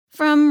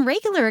From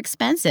regular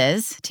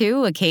expenses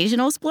to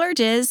occasional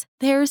splurges,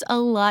 there's a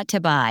lot to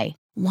buy.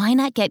 Why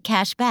not get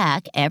cash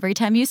back every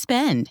time you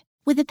spend?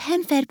 With a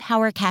PenFed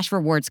Power Cash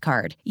Rewards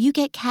card, you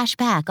get cash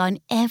back on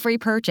every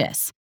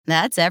purchase.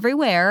 That's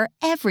everywhere,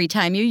 every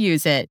time you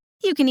use it.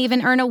 You can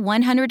even earn a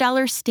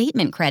 $100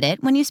 statement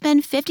credit when you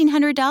spend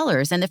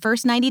 $1,500 in the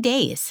first 90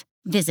 days.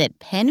 Visit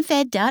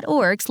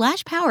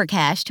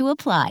PenFed.org/PowerCash to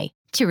apply.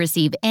 To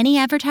receive any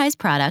advertised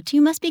product,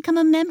 you must become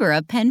a member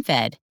of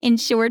PenFed,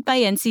 insured by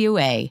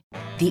NCUA.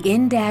 The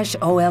in-dash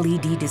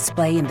OLED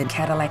display in the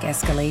Cadillac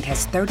Escalade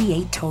has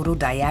 38 total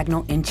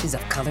diagonal inches of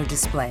color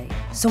display.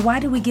 So why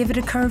do we give it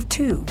a curve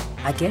too?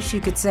 I guess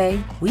you could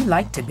say we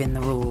like to bend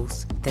the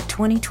rules. The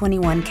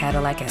 2021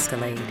 Cadillac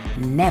Escalade.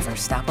 Never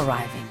stop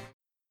arriving.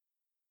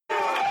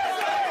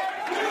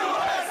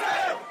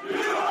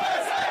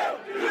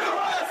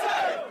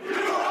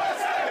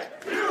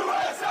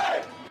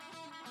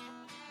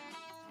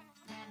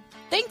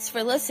 Thanks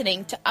for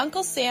listening to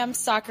Uncle Sam's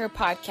Soccer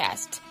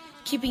Podcast,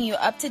 keeping you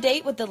up to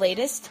date with the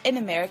latest in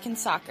American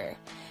soccer.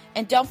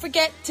 And don't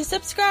forget to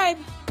subscribe.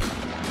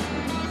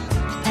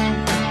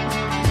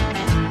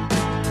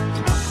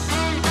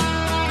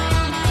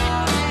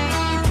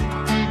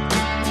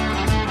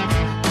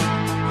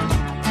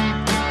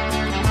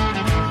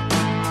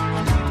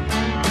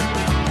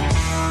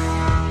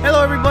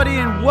 Hello, everybody,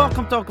 and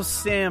welcome to Uncle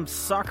Sam's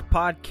Soccer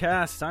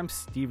Podcast. I'm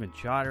Steven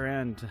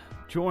Jotter, and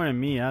joining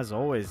me, as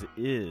always,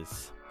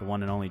 is the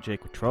one and only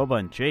Jake Watroba.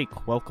 And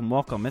Jake, welcome.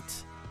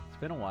 It's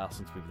been a while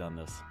since we've done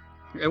this.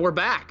 And we're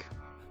back.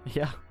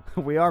 Yeah,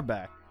 we are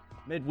back.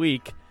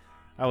 Midweek,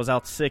 I was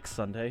out sick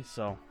Sunday,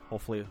 so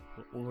hopefully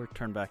we'll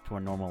return back to our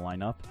normal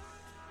lineup.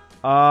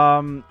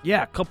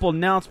 A couple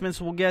announcements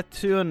we'll get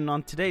to, and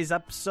on today's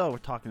episode, we're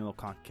talking a little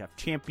CONCACAF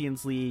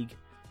Champions League,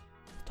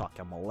 talk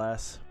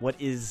MLS. What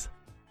is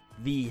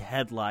the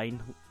headline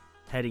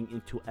heading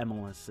into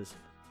MLS's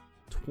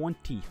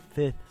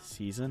 25th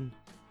season?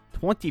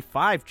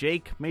 25,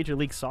 Jake. Major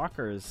League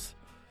Soccer it's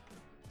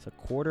a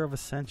quarter of a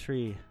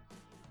century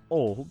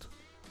old.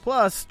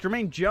 Plus,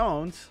 Jermaine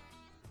Jones,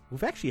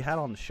 we've actually had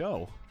on the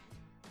show,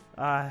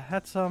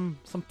 had some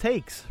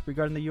takes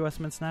regarding the U.S.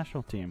 men's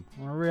national team.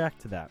 I want to react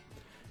to that.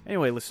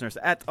 Anyway, listeners,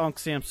 at Uncle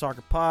Sam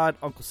Soccer Pod,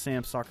 Uncle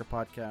Sam Soccer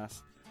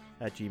Podcast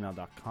at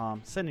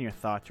gmail.com. Send in your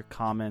thoughts, your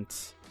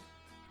comments.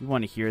 We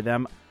want to hear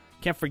them.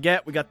 Can't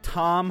forget, we got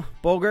Tom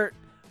Bogert.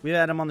 We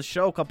had him on the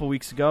show a couple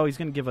weeks ago. He's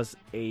going to give us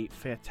a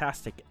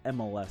fantastic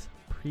MLS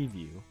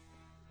preview.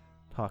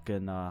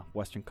 Talking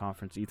Western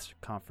Conference, Eastern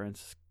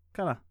Conference,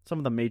 kind of some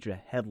of the major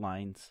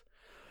headlines.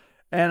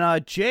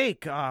 And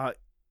Jake, let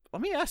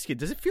me ask you,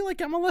 does it feel like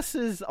MLS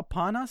is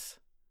upon us?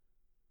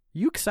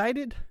 You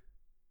excited?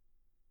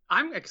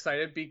 I'm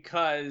excited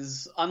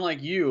because,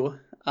 unlike you,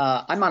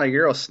 I'm not a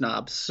Euro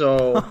snob,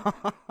 so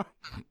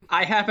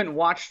I haven't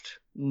watched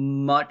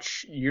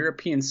much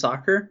European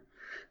soccer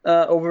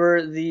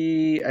over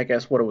the, I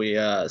guess,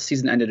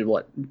 season ended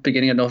at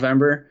beginning of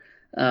November.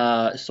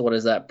 So what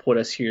does that put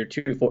us here?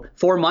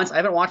 4 months. I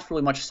haven't watched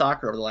really much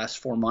soccer over the last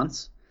 4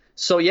 months.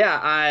 So yeah,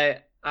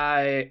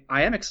 I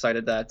am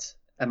excited that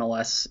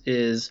MLS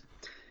is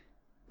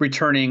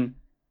returning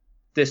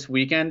this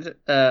weekend.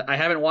 I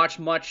haven't watched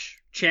much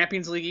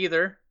Champions League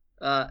either.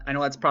 I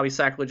know that's probably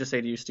sacrilege to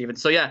say to you, Steven.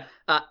 So yeah,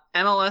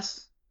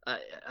 MLS,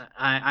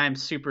 I am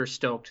super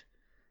stoked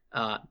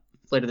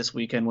later this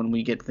weekend when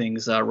we get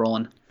things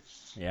rolling.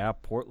 Yeah,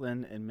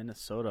 Portland and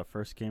Minnesota,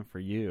 first game for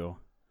you.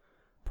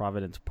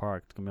 Providence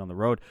Park, it's going to be on the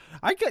road.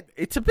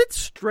 It's a bit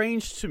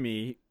strange to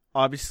me.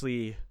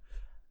 Obviously,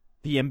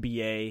 the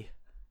NBA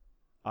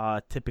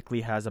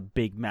typically has a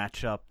big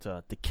matchup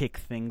to kick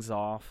things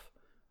off.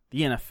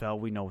 The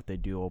NFL, we know what they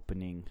do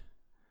opening,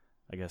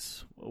 I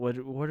guess, what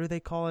do they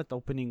call it? The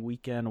opening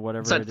weekend or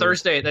whatever. It's that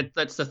Thursday.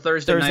 That's the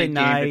Thursday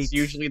night game. It's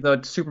usually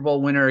the Super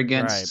Bowl winner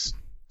against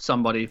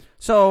somebody.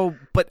 So,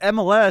 but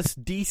MLS,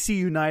 DC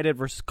United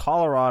versus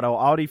Colorado,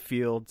 Audi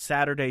Field,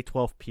 Saturday,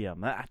 12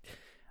 p.m. I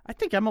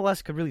think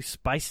MLS could really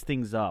spice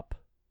things up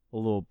a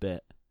little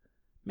bit.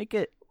 Make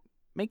the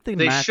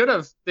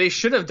They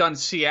should have done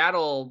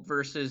Seattle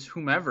versus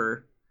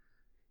whomever.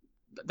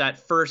 That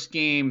first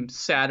game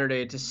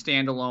Saturday to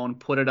stand alone,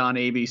 put it on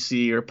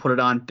ABC or put it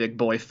on Big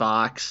Boy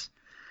Fox,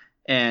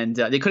 and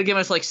they could have given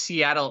us like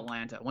Seattle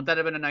Atlanta. Wouldn't that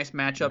have been a nice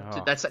matchup?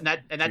 Oh, that's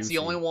the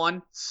only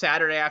one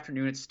Saturday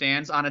afternoon. It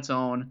stands on its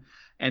own,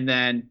 and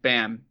then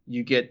bam,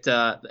 you get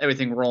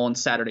everything rolling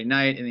Saturday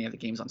night, and then you have the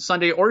games on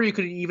Sunday. Or you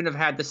could even have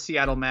had the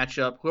Seattle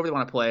matchup, whoever they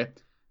want to play,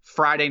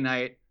 Friday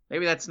night.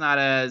 Maybe that's not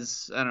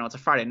as, I don't know, it's a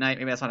Friday night.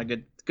 Maybe that's not a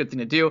good thing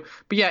to do.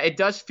 But yeah, it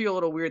does feel a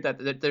little weird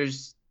that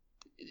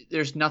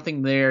there's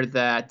nothing there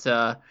that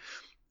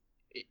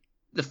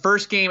the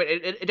first game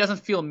it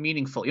doesn't feel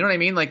meaningful. You know what I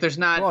mean? Like there's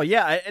not. Well,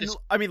 yeah.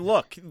 I mean,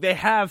 look, they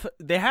have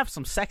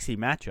some sexy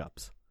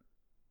matchups.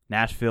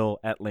 Nashville,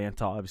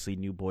 Atlanta, obviously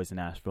new boys in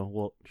Nashville.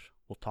 We'll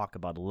talk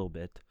about a little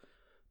bit.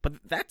 But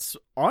that's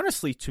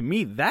honestly, to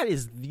me, that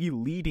is the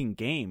leading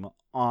game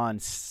on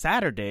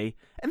Saturday.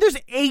 And there's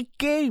 8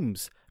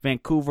 games.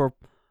 Vancouver,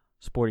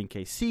 Sporting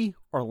KC,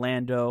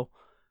 Orlando,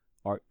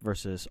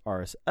 versus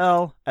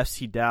RSL,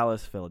 FC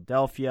Dallas,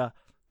 Philadelphia,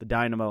 the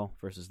Dynamo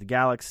versus the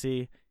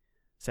Galaxy,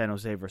 San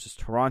Jose versus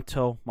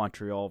Toronto,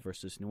 Montreal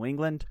versus New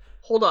England.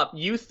 Hold up.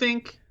 You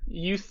think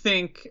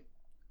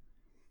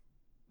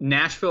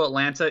Nashville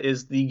Atlanta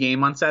is the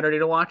game on Saturday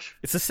to watch?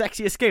 It's the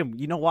sexiest game.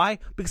 You know why?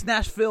 Because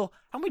Nashville,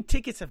 how many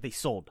tickets have they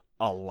sold?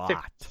 A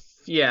lot.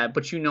 Yeah,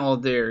 but they're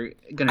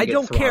going to I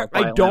don't care.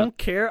 I don't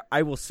care.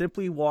 I will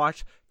simply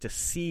watch to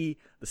see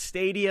the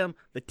stadium,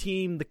 the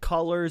team, the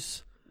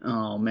colors.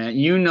 Oh man,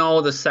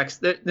 the sex.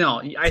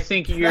 No, I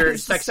think your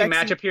sexy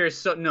matchup here is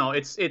so. No,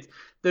 it's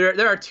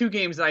there are two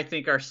games that I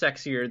think are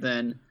sexier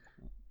than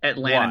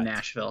Atlanta and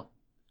Nashville.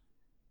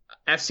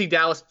 FC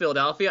Dallas,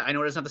 Philadelphia. I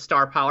know it doesn't have the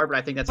star power, but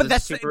I think that's a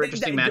super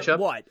interesting matchup.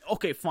 What?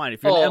 Okay, fine.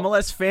 If you're an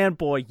MLS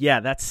fanboy, yeah,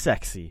 that's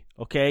sexy.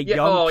 Okay, yeah,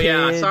 young kids,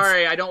 yeah.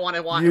 Sorry, I don't want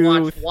to watch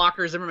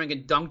Walker Zimmerman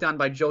get dunked on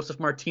by Joseph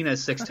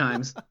Martinez 6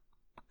 times.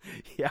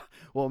 Yeah.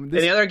 Well, and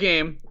the other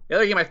game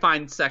I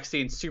find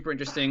sexy and super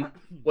interesting,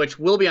 which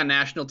will be on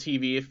national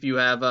TV if you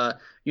have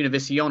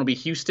Univision, will be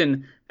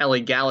Houston LA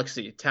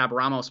Galaxy. Tab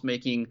Ramos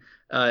making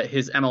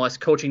his MLS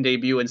coaching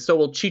debut, and so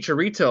will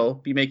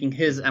Chicharito be making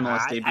his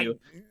MLS debut.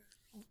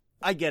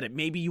 I get it.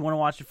 Maybe you want to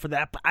watch it for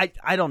that, but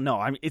I don't know.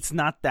 I mean, it's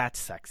not that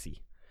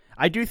sexy.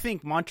 I do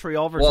think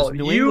Montreal versus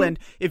New England.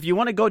 If you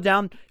want to go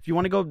down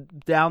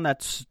that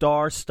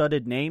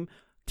star-studded name,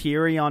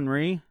 Thierry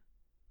Henry,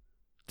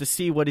 to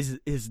see what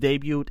his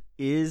debut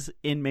is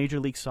in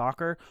Major League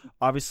Soccer.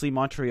 Obviously,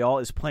 Montreal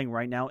is playing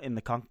right now in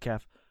the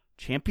CONCACAF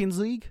Champions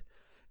League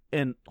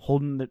and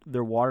holding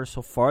their water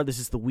so far. This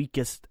is the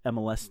weakest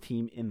MLS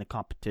team in the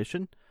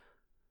competition.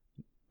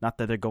 Not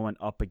that they're going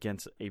up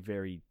against a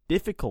very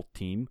difficult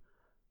team.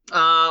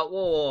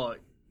 Well,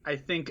 I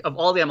think of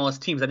all the MLS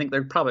teams, I think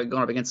they're probably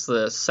going up against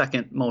the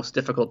second most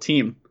difficult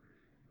team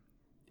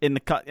in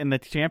the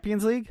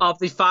Champions League. Of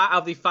the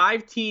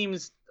five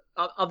teams,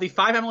 of the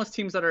 5 MLS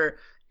teams that are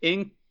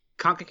in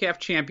CONCACAF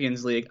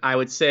Champions League, I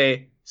would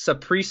say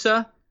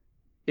Saprissa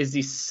is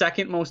the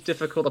second most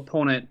difficult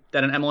opponent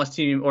that an MLS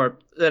team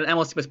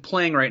is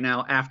playing right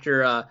now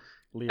after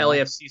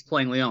LAFC is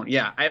playing Lyon.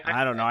 Yeah,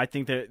 I don't know. I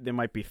think they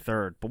might be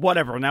third, but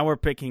whatever. Now we're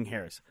picking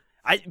hairs.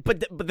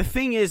 But the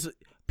thing is,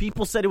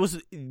 people said it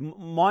was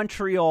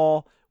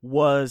Montreal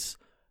was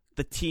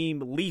the team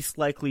least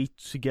likely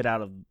to get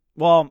out of.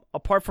 Well,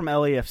 apart from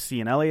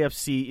LAFC, and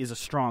LAFC is a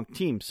strong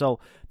team, so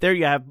there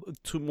you have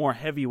 2 more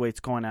heavyweights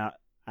going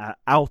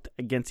out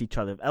against each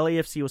other. If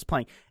LAFC was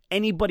playing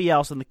anybody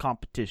else in the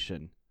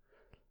competition,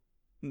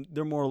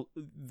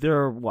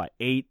 they're what,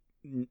 8,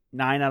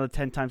 9 out of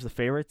 10 times the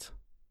favorites.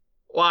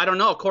 Well, I don't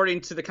know.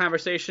 According to the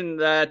conversation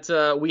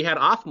that we had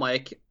off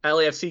mic,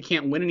 LAFC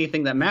can't win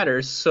anything that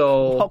matters.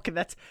 So okay,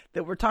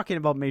 we're talking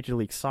about Major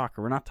League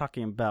Soccer. We're not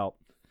talking about.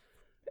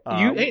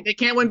 They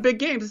can't win big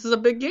games. This is a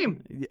big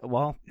game.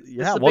 Well,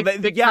 yeah.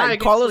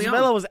 Carlos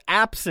Vela was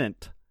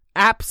absent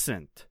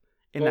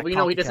in that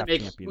CONCACAF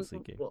Champions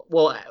League game.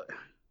 Well,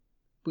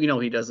 we know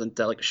he doesn't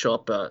show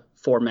up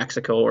for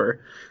Mexico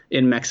or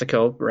in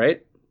Mexico,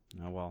 right?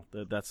 Oh, well,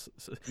 that's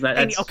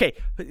okay.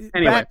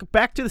 Anyway.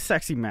 Back to the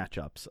sexy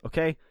matchups.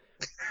 Okay,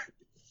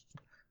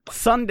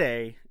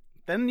 Sunday.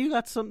 Then you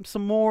got some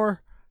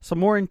more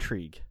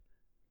intrigue.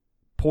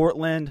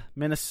 Portland,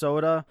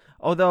 Minnesota.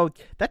 Although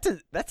that's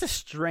a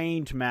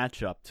strange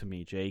matchup to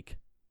me, Jake,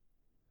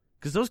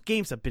 because those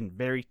games have been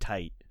very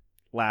tight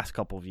last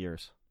couple of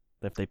years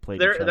that they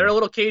played. They're a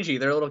little cagey.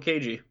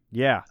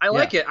 Yeah, I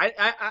like it.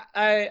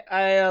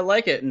 I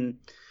like it. And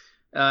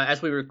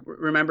as we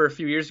remember a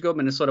few years ago,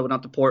 Minnesota went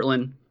up to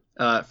Portland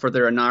for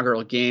their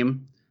inaugural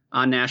game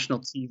on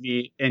national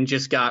TV and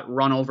just got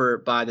run over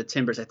by the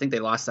Timbers. I think they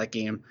lost that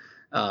game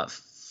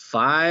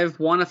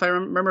 5-1, if I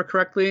remember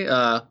correctly.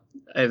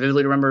 I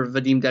vividly remember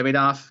Vadim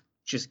Demidov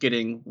just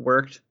getting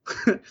worked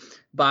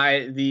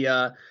by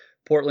the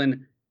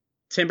Portland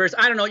Timbers.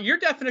 I don't know. Your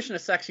definition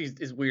of sexy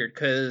is weird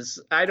because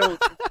I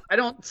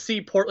don't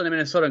see Portland and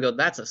Minnesota and go,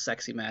 that's a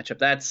sexy matchup.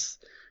 That's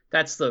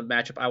the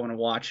matchup I want to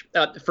watch.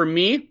 For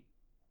me,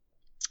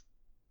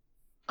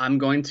 I'm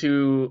going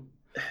to.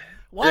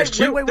 There's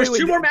two more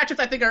matchups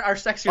I think are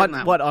sexier than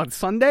that. What, on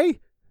Sunday?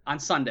 On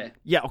Sunday.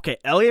 Yeah, okay.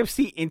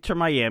 LAFC Inter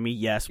Miami.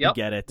 Yes, we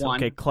get it.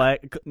 One. Okay,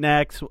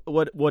 next.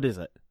 What is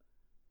it?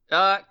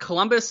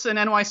 Columbus and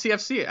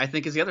NYCFC, I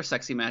think, is the other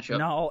sexy matchup.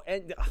 No.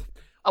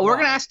 We're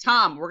going to ask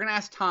Tom. We're going to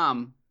ask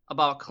Tom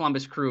about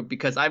Columbus Crew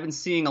because I've been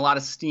seeing a lot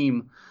of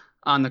steam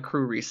on the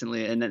Crew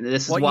recently, and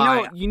this is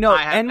why.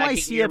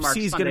 NYCFC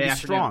is going to be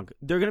strong.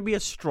 They're going to be a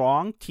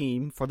strong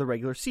team for the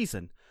regular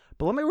season.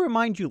 But let me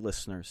remind you,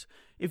 listeners,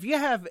 if you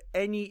have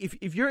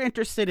if you're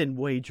interested in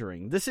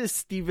wagering, this is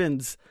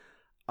Steven's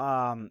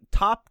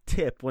top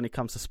tip when it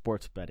comes to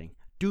sports betting.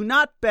 Do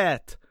not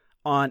bet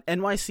on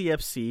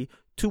NYCFC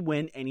to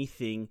win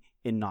anything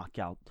in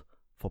knockout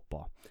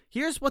football.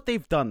 Here's what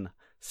they've done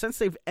since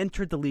they've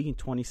entered the league in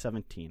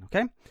 2017,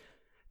 okay?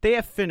 They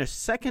have finished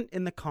second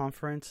in the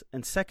conference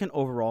and second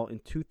overall in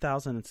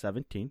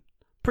 2017.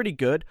 Pretty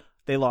good.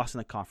 They lost in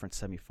the conference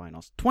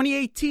semifinals.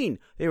 2018,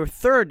 they were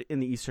third in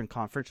the Eastern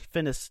Conference,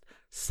 finished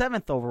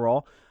 7th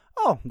overall.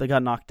 Oh, they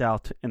got knocked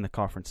out in the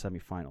conference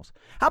semifinals.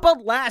 How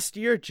about last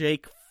year,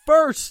 Jake?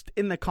 First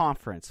in the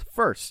conference.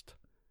 First.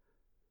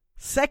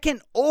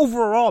 Second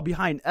overall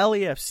behind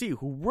LAFC,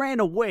 who ran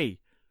away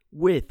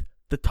with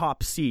the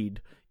top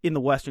seed in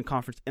the Western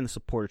Conference in the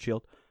Supporter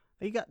Shield.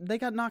 They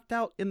got knocked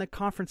out in the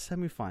conference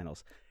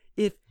semifinals.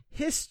 If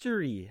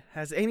history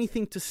has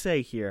anything to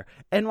say here,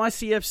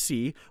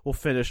 NYCFC will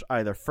finish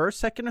either first,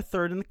 second, or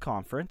third in the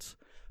conference,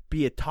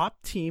 be a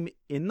top team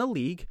in the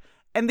league,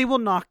 and they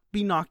will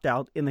be knocked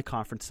out in the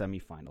conference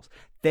semifinals.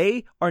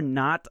 They are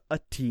not a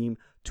team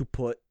to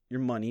put your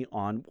money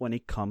on when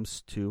it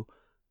comes to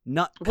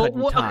nut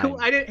cutting time.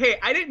 I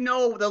didn't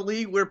know the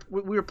league. We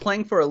were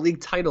playing for a league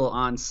title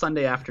on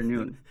Sunday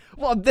afternoon.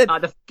 Well,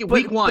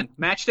 week one,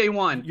 match day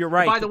one. You're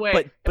right. By the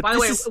way,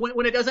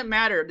 when it doesn't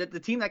matter, the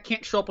team that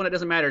can't show up when it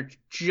doesn't matter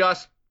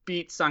just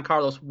beat San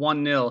Carlos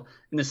 1-0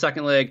 in the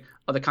second leg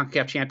of the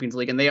CONCACAF Champions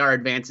League, and they are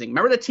advancing.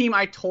 Remember the team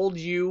I told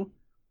you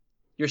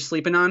you're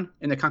sleeping on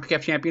in the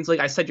CONCACAF Champions League?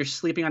 I said you're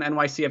sleeping on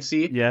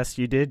NYCFC. Yes,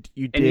 you did.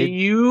 And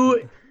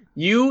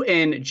you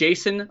and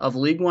Jason of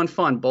League One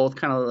Fun both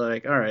kind of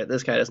like, all right,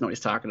 this guy doesn't know what he's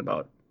talking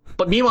about.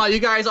 But meanwhile, you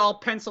guys all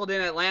penciled in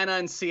Atlanta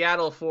and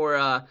Seattle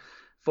for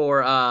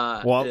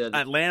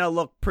Atlanta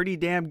looked pretty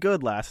damn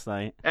good last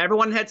night.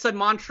 Everyone had said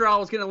Montreal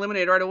was getting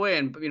eliminated right away,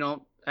 and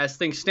as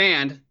things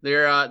stand,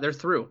 they're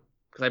through,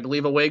 because I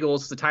believe away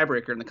goals is the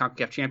tiebreaker in the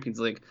CONCACAF Champions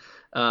League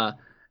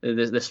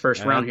this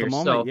first round here.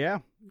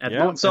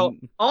 Moment, so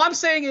all I'm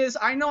saying is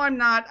I know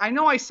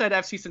I said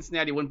FC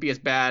Cincinnati wouldn't be as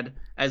bad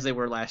as they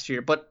were last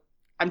year, but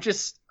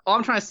all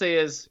I'm trying to say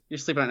is you're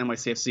sleeping on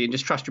NYCFC and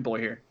just trust your boy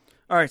here.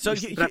 All right, so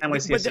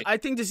but I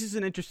think this is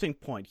an interesting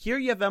point. Here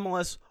you have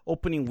MLS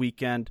opening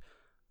weekend.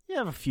 You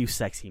have a few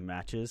sexy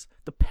matches,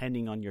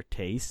 depending on your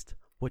taste,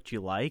 what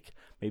you like.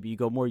 Maybe you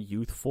go more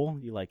youthful.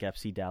 You like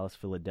FC Dallas,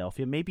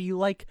 Philadelphia. Maybe you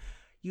like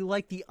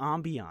the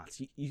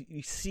ambiance.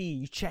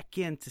 You check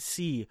in to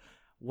see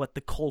what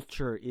the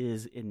culture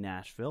is in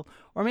Nashville.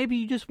 Or maybe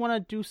you just want to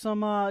do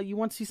you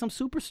want to see some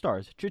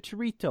superstars.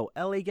 Chicharito,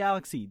 LA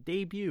Galaxy,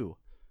 debut.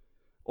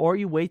 Or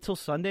you wait till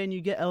Sunday and you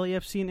get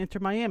LAFC and Inter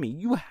Miami.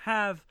 You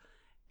have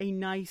a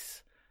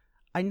nice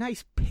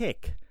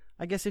pick.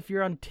 I guess if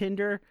you're on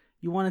Tinder,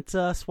 you wanted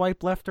to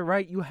swipe left or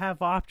right, you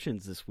have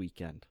options this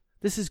weekend.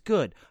 This is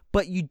good.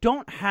 But you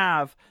don't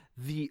have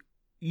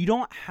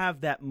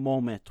that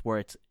moment where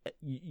it's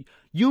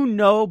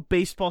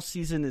baseball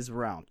season is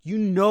around. You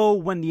know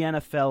when the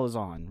NFL is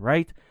on,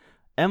 right?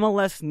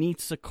 MLS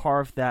needs to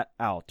carve that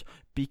out,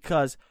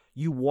 because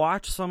you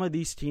watch some of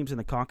these teams in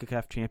the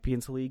CONCACAF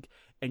Champions League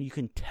and you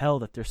can tell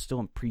that they're still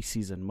in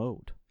preseason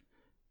mode.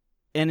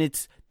 And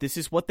this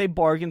is what they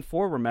bargained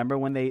for. Remember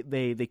when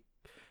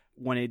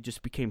when it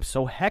just became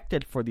so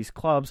hectic for these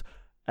clubs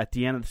at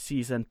the end of the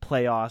season,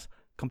 playoffs,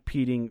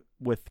 competing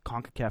with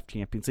CONCACAF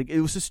Champions League,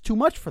 it was just too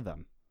much for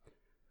them.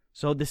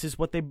 So this is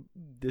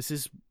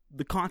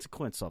the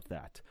consequence of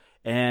that.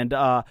 And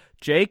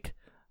Jake,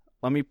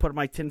 let me put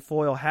my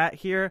tinfoil hat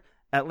here.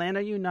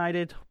 Atlanta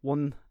United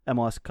won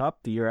MLS Cup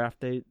the year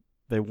after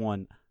they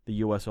won the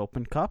U.S.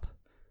 Open Cup.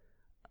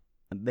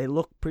 They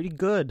look pretty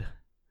good.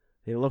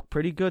 They look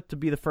pretty good to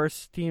be the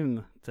first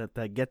team to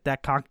get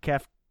that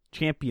CONCACAF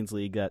Champions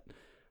League,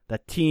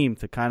 that team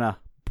to kind of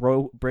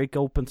break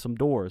open some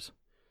doors.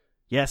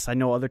 Yes, I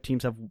know other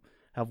teams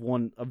have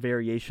won a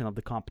variation of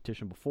the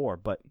competition before,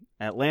 but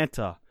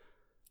Atlanta,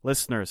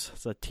 listeners,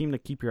 it's a team to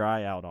keep your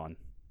eye out on.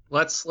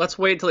 Let's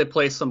wait until they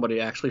play somebody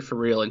actually for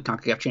real in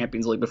CONCACAF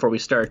Champions League before we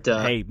start.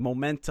 Hey,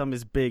 momentum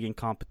is big in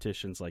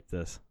competitions like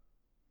this.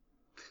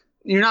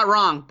 You're not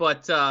wrong,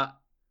 but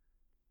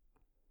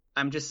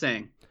I'm just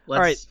saying.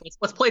 Let's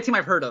play a team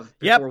I've heard of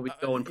before we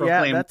go and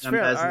proclaim them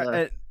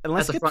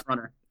as a front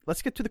runner.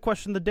 Let's get to the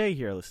question of the day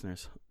here,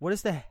 listeners. What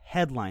is the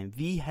headline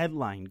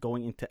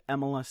going into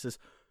MLS's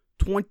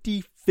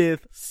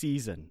 25th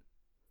season?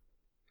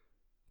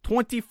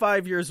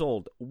 25 years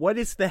old. What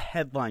is the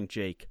headline,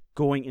 Jake,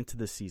 going into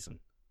the season?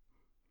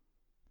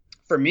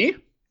 For me?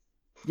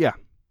 Yeah.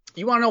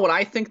 You want to know what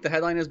I think the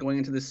headline is going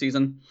into this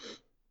season?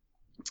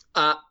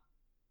 I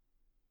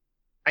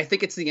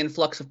think it's the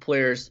influx of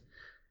players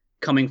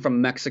coming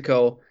from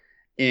Mexico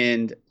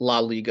and La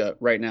Liga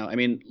right now. I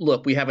mean,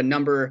 look, we have a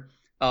number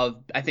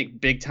of, I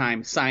think,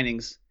 big-time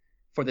signings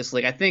for this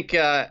league. I think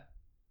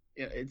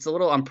it's a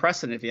little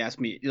unprecedented, if you ask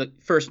me.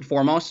 First and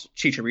foremost,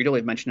 Chicharito,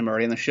 we've mentioned him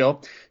already on the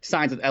show,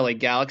 signs with LA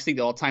Galaxy.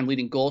 The all-time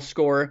leading goal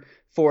scorer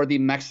for the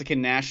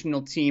Mexican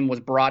national team was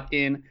brought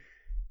in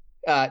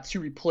to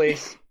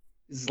replace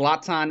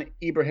Zlatan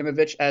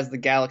Ibrahimovic as the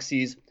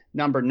Galaxy's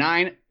number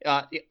 9.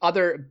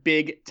 Other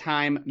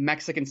big-time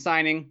Mexican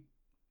signing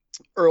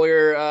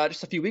earlier,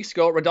 just a few weeks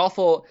ago,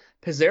 Rodolfo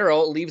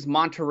Pizarro leaves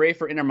Monterrey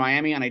for Inter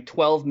Miami on a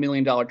 $12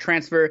 million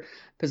transfer.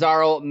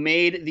 Pizarro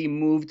made the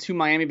move to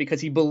Miami because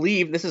he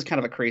believed, this is kind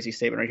of a crazy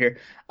statement right here,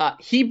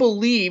 he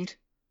believed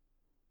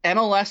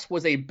MLS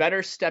was a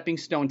better stepping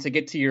stone to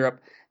get to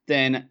Europe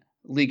than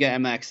Liga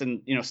MX.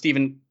 And,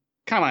 Steven,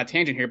 kind of on a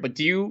tangent here, but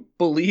do you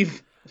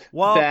believe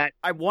that?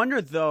 I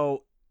wonder,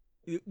 though,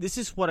 this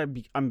is what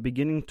I'm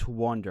beginning to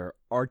wonder: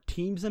 are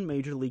teams in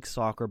Major League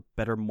Soccer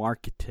better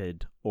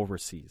marketed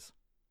overseas?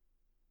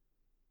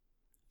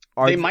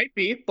 They might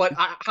be, but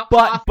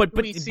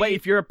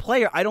if you're a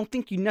player, I don't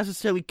think you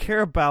necessarily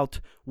care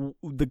about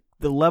the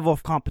level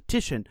of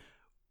competition.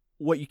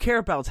 What you care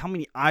about is how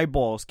many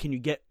eyeballs can you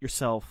get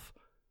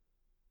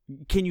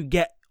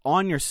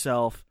on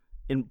yourself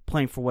in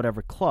playing for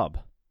whatever club.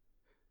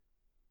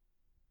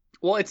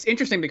 Well, it's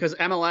interesting because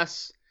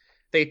MLS,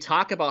 they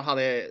talk about how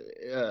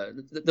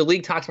the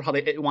league talks about how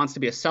it wants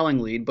to be a selling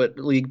league, but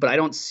I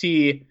don't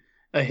see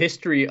a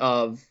history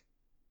of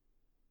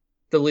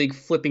the league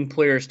flipping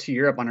players to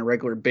Europe on a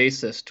regular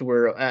basis, to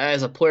where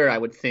as a player I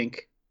would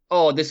think,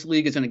 oh, this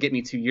league is going to get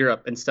me to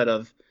Europe instead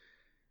of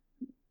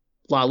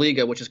La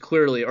Liga, which is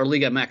clearly, or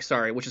Liga MX,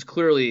 sorry, which is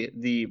clearly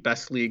the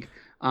best league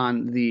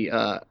on the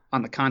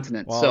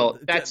continent. Well, so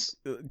that's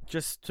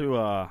just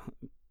to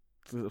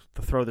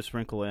throw this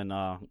wrinkle in.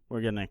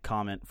 We're getting a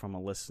comment from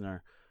a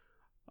listener,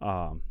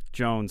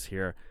 Jones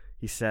here.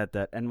 He said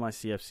that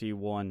NYCFC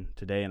won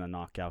today in a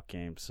knockout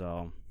game,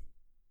 so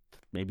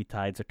maybe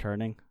tides are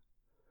turning.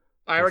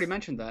 I already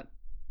mentioned that.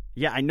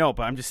 Yeah, I know,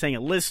 but I'm just saying a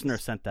listener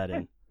sent that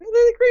in. They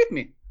agree with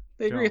me.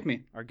 They agree with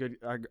me.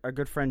 Our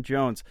good friend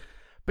Jones.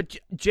 But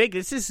Jake,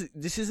 this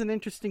is an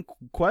interesting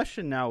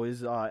question now.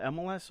 Is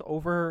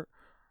MLS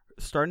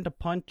starting to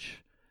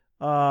punch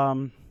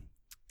Liga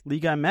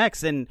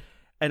MX?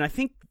 And I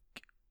think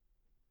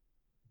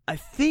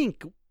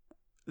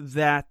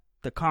that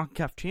the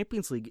CONCACAF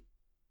Champions League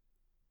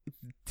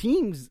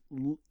teams,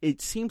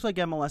 it seems like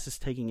MLS is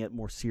taking it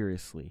more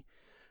seriously.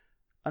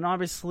 And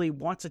obviously,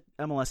 once an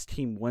MLS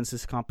team wins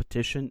this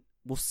competition,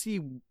 we'll see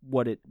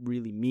what it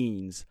really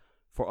means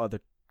for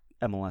other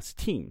MLS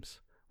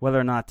teams. Whether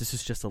or not this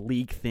is just a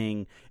league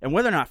thing, and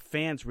whether or not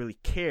fans really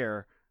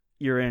care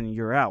year in,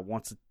 year out.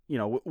 Once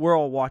we're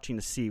all watching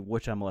to see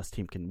which MLS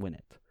team can win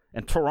it.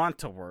 And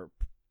Toronto,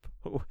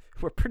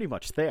 we're pretty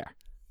much there.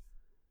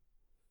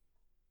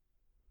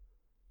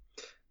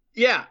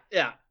 Yeah.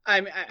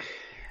 I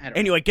don't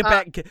anyway, know. Get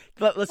back.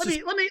 Let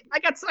me. I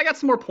got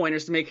some more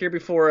pointers to make here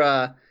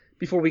before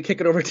we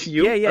kick it over to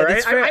you. Yeah, all right?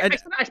 That's fair.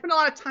 I spent a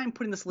lot of time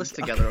putting this list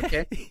together.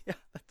 Okay. Yeah,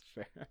 that's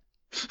fair.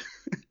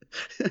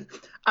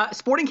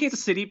 Sporting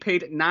Kansas City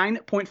paid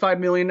 $9.5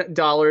 million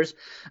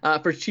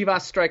for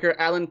Chivas striker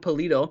Alan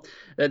Pulido.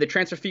 The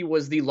transfer fee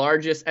was the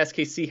largest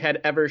SKC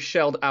had ever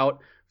shelled out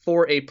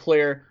for a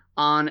player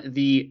on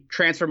the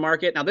transfer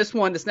market. Now, this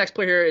next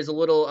player here is a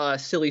little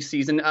silly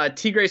season.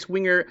 Tigres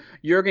winger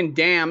Jurgen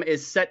Damm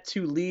is set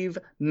to leave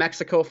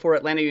Mexico for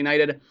Atlanta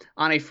United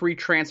on a free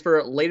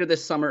transfer later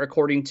this summer,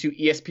 according to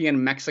ESPN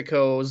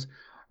Mexico's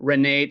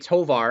Rene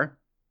Tovar.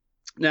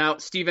 Now,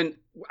 Steven,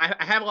 I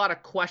have a lot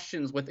of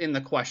questions within the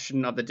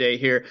question of the day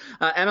here.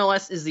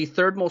 MLS is the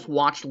third most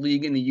watched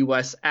league in the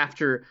U.S.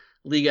 after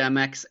Liga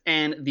MX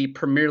and the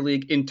Premier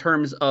League in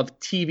terms of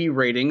TV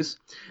ratings.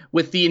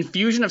 With the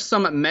infusion of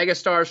some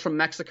megastars from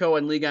Mexico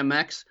and Liga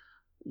MX,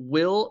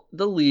 will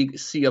the league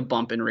see a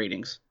bump in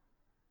ratings?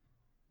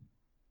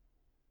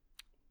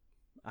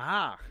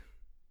 I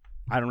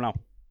don't know.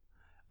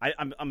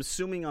 I'm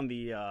assuming on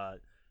the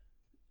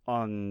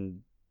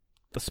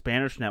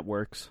Spanish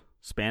networks,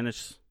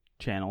 Spanish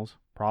channels,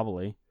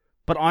 probably.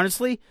 But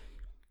honestly,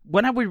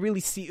 when have we really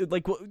see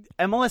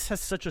MLS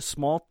has such a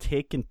small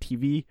tick in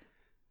TV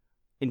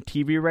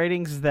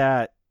ratings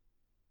that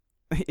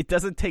it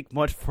doesn't take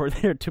much for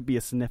there to be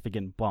a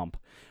significant bump.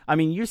 I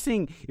mean,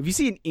 if you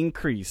see an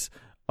increase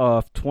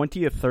of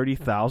 20 or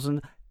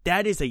 30,000,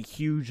 that is a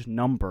huge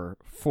number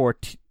for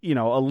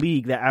a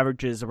league that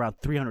averages around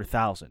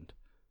 300,000.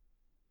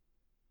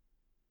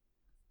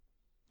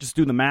 Just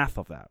do the math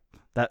of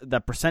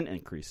that percent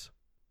increase.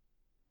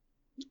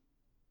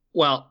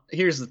 Well,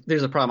 here's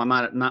the problem.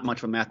 I'm not much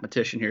of a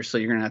mathematician here, so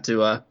you're gonna have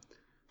to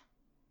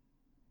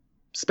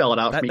spell it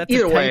out for me.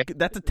 Either way,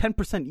 that's a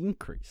 10%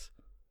 increase.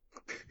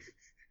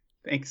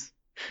 Thanks.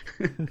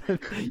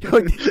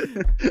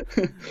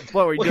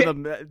 What were you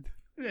gonna?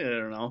 I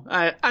don't know.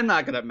 I'm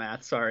not good at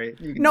math. Sorry.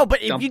 No,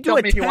 but if you do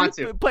it, if you want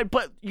to.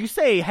 But you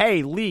say,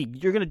 hey,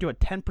 league, you're gonna do a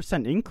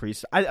 10%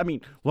 increase. I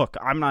mean, look,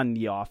 I'm not in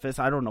the office.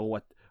 I don't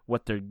know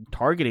what they're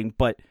targeting,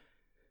 but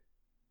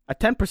a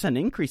 10%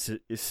 increase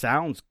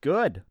sounds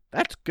good.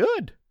 That's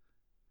good.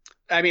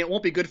 I mean, it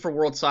won't be good for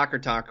World Soccer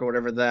Talk or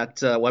whatever that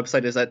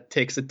website is that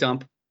takes a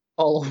dump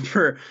all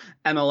over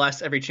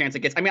MLS every chance it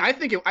gets. I mean, I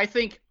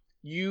think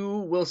you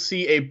will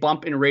see a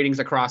bump in ratings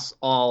across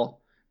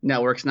all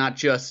networks, not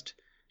just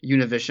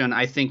Univision.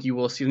 I think you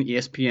will see it on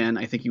ESPN.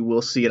 I think you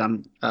will see it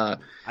on I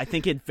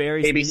think it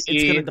varies. ABC,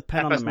 it's going to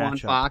depend FS1, on the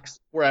matchup.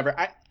 Fox, wherever.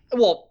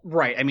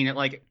 Right. I mean,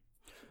 Atlanta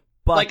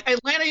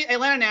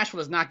Nashville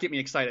does not get me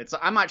excited, so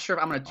I'm not sure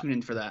if I'm going to tune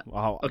in for that.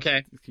 Wow.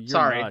 Okay, you're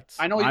sorry. Nuts.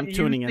 I know I'm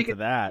tuning into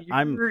that.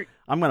 I'm going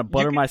to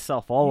butter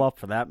myself all up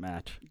for that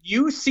match.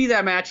 You see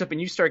that matchup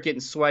and you start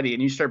getting sweaty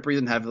and you start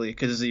breathing heavily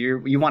because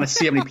you want to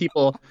see how many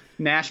people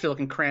Nashville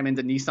can cram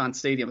into Nissan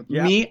Stadium.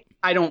 Yep. Me,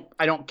 I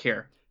don't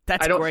care.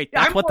 That's great.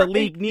 That's what the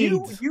league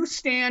needs. You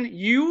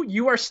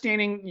are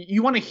standing.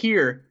 You want to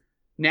hear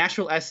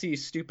Nashville SC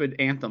stupid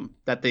anthem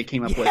that they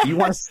came up with. You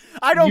want to?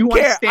 I don't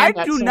care. I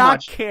do not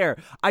much. care.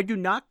 I do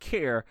not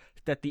care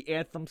that the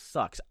anthem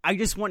sucks. I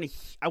just want to.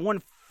 I want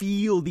to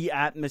feel the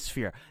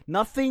atmosphere.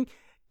 Nothing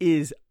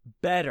is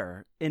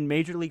better in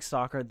Major League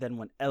Soccer than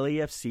when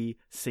LAFC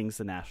sings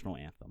the national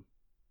anthem.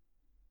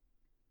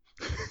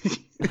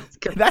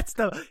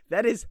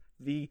 That is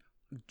the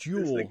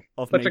jewel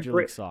of Major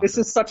League Soccer. This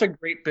is such a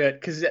great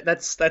bit because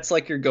that's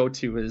like your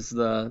go-to is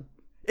the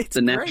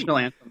national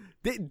anthem.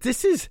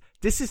 This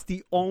is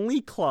the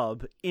only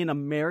club in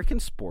American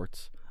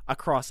sports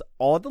across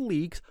all the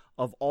leagues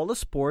of all the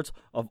sports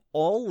of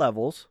all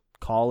levels,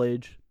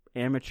 college,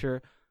 amateur.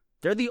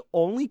 They're the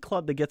only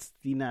club that gets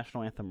the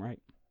national anthem right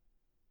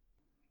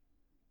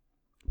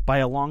by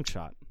a long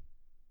shot.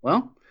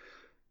 Well,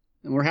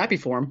 we're happy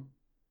for them.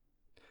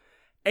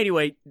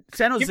 Anyway,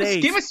 San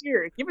Jose. Give us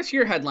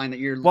your headline that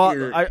you're.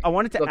 Well, I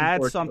wanted to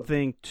add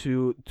something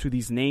to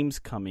these names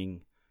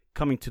coming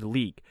to the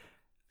league.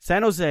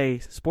 San Jose,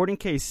 Sporting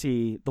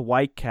KC, the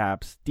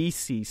Whitecaps,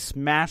 DC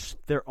smashed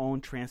their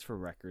own transfer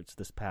records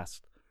this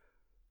past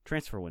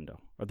transfer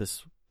window or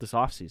this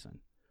offseason.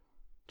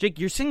 Jake,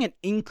 you're seeing an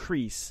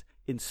increase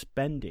in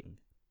spending.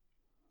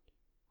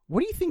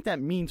 What do you think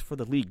that means for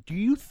the league? Do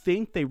you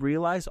think they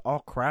realize, oh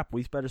crap,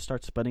 we better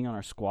start spending on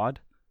our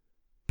squad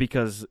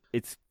because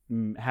it's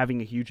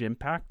having a huge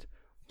impact?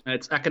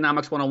 It's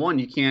economics 101.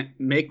 You can't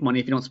make money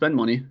if you don't spend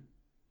money.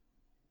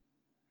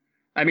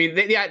 I mean,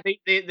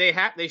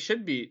 they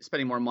should be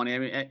spending more money.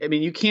 I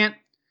mean, you can't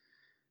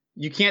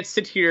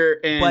sit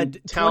here and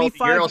tell the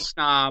Euro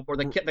snob or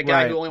the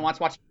guy who only wants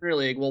to watch the Premier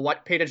League, well,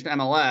 pay attention to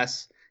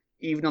MLS,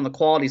 even though the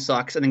quality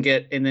sucks, and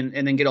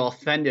then get all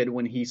offended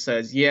when he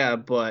says, yeah,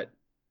 but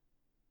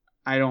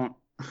I don't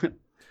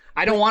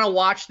want to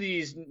watch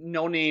these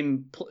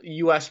no-name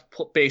U.S.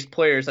 based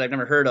players that I've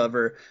never heard of,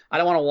 or I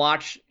don't want to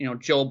watch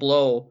Joe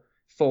Blow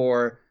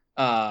for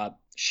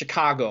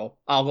Chicago.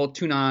 I'll go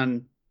tune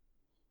on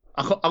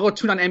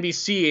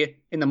NBC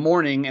in the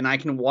morning, and I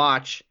can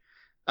watch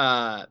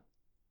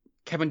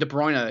Kevin De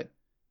Bruyne,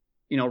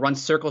 run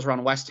circles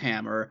around West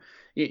Ham, or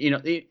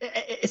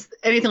it's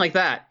anything like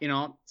that.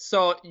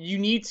 So you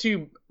need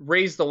to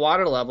raise the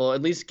water level,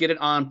 at least get it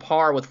on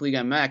par with Liga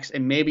MX,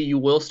 and maybe you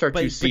will start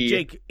to see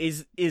Jake,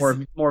 is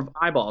more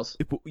eyeballs.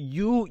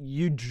 You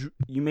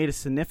made a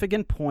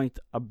significant point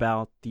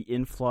about the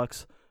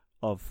influx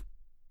of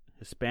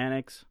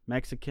Hispanics,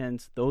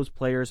 Mexicans, those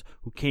players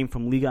who came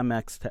from Liga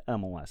MX to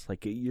MLS.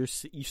 Like you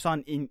saw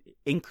an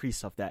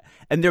increase of that.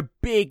 And they're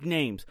big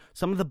names.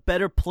 Some of the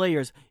better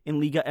players in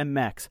Liga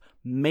MX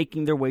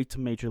making their way to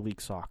Major League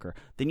Soccer.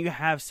 Then you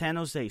have San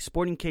Jose,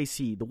 Sporting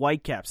KC, the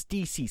Whitecaps,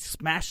 DC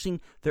smashing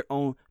their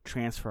own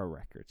transfer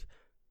records.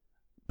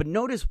 But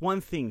notice one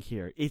thing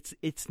here.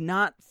 It's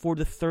not for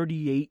the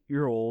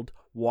 38-year-old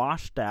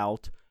washed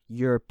out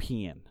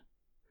European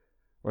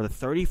or the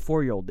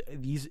 34-year-old.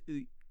 These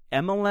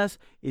MLS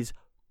is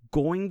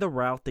going the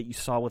route that you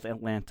saw with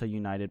Atlanta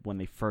United when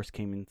they first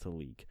came into the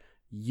league.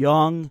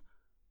 Young,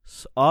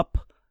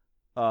 up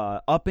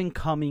and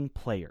coming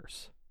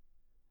players.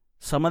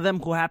 Some of them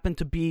who happen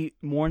to be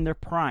more in their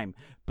prime,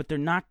 but they're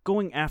not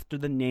going after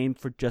the name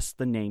for just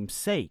the name's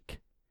sake.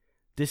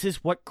 This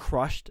is what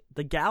crushed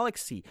the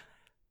Galaxy.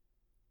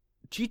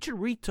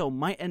 Chicharito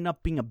might end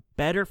up being a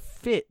better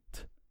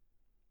fit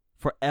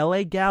for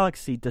LA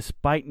Galaxy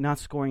despite not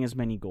scoring as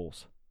many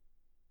goals.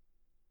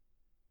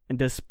 And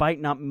despite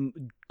not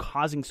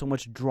causing so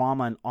much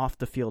drama and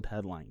off-the-field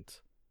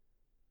headlines.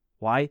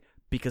 Why?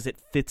 Because it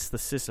fits the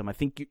system. I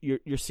think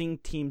you're seeing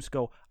teams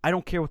go, I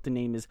don't care what the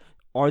name is.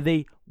 Are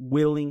they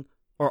willing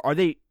or are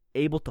they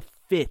able to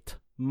fit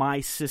my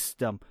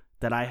system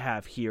that I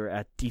have here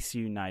at DC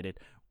United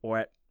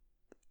or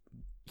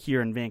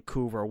here in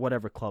Vancouver or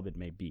whatever club it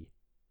may be?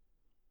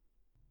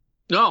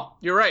 No,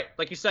 you're right.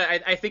 Like you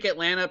said, I think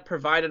Atlanta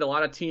provided a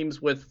lot of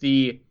teams with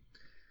the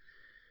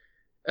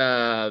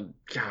I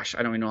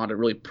don't even know how to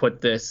really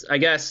put this. I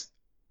guess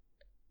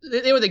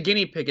they were the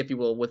guinea pig, if you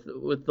will,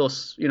 with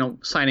those,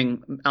 signing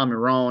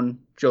Almiron,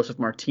 Joseph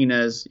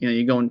Martinez.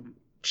 You go and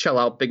shell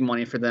out big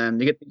money for them.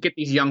 You get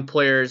these young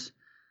players,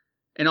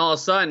 and all of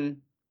a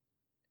sudden,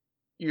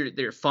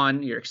 they're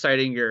fun, you're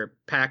exciting, you're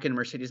packing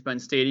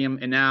Mercedes-Benz Stadium,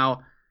 and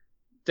now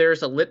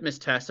there's a litmus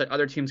test that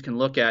other teams can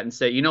look at and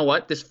say, you know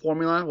what, this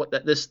formula,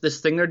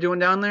 this thing they're doing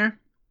down there,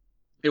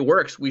 it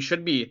works. We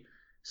should be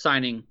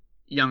signing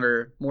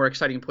younger, more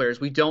exciting players.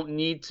 We don't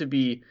need to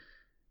be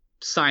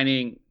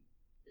signing,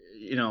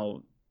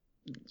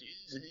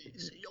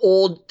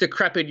 old,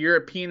 decrepit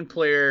European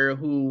player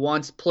who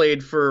once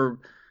played for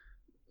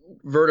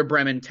Werder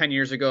Bremen 10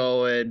 years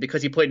ago, and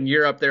because he played in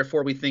Europe,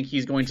 therefore we think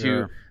he's going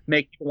to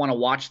make people want to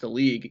watch the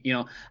league.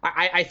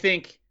 I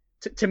think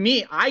to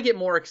me, I get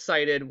more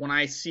excited when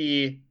I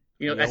see,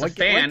 as a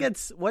fan.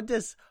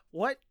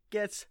 What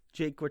gets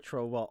Jake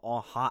Wetruba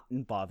all hot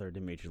and bothered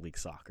in Major League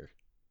Soccer?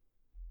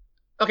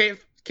 Okay,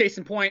 case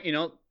in point,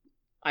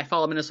 I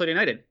follow Minnesota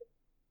United.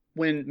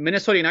 When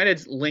Minnesota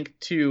United's linked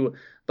to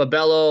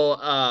Babello,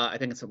 I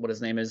think it's what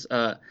his name is,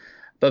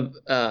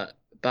 Babello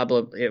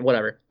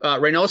whatever.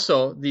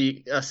 Reynoso,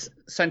 the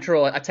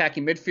central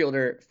attacking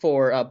midfielder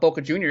for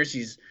Boca Juniors,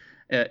 he's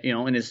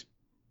in his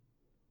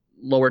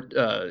lower,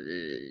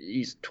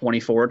 he's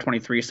 24,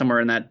 23, somewhere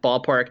in that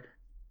ballpark.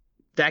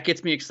 That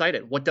gets me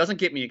excited. What doesn't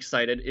get me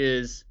excited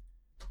is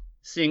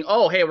seeing,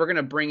 oh, hey, we're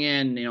gonna bring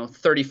in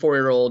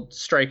 34-year-old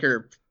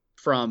striker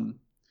from,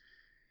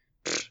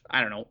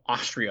 I don't know,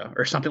 Austria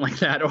or something like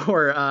that,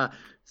 or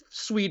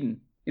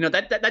Sweden.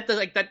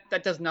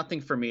 That does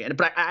nothing for me.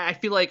 But I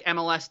feel like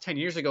MLS 10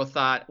 years ago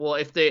thought, well,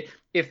 if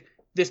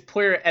this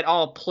player at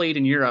all played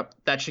in Europe,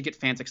 that should get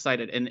fans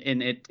excited, and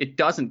it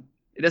doesn't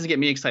get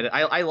me excited.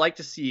 I like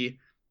to see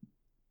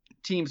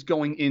teams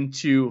going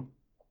into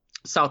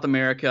South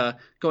America,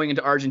 going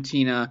into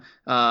Argentina,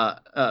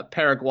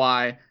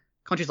 Paraguay,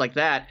 countries like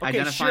that. Okay,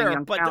 identifying sure,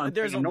 young but talent,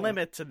 there's a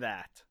limit to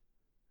that.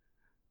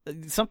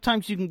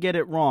 Sometimes you can get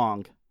it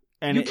wrong,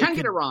 and you can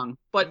get it wrong,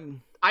 but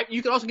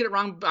you could also get it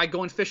wrong by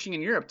going fishing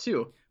in Europe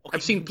too. Okay,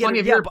 I've seen plenty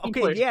of European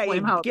players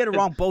you get it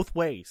wrong both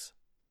ways.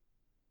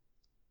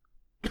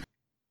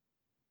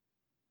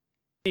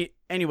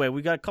 Anyway,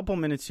 we got a couple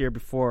minutes here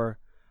before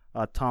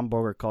Tom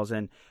Bogert calls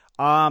in.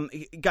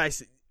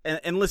 Guys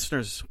and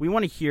listeners, we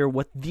want to hear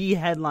what the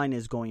headline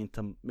is going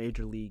into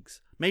Major League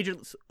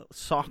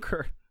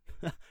Soccer's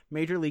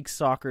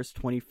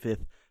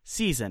 25th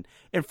season.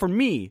 And for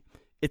me,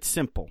 it's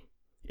simple.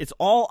 It's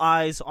all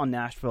eyes on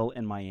Nashville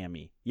and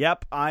Miami.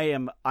 Yep,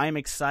 I'm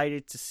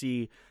excited to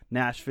see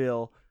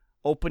Nashville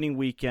opening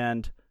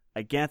weekend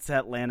against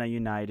Atlanta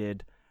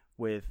United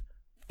with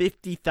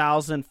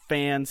 50,000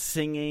 fans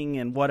singing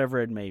and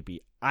whatever it may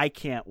be. I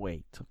can't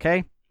wait,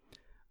 okay?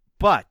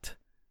 But,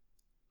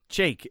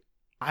 Jake,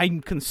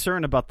 I'm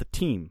concerned about the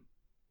team.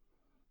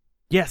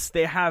 Yes,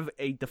 they have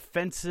a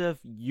defensive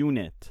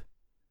unit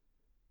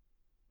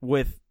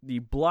with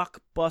the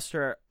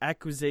blockbuster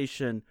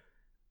acquisition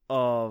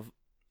of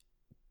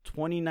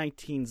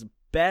 2019's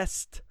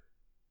best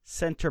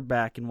center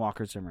back in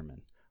Walker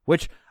Zimmerman,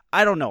 which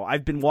I don't know.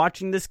 I've been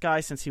watching this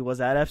guy since he was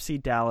at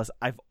FC Dallas.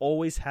 I've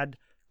always had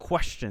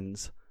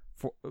questions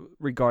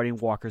regarding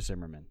Walker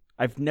Zimmerman.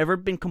 I've never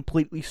been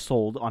completely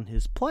sold on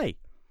his play.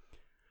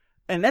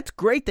 And that's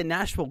great that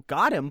Nashville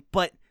got him,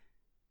 but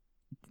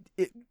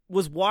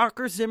was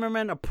Walker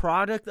Zimmerman a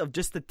product of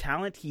just the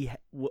talent he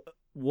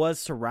was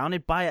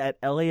surrounded by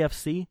at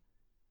LAFC?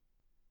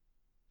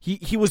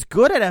 He was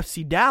good at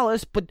FC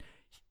Dallas, but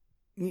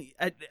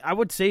I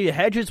would say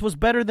Hedges was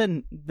better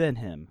than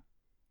him.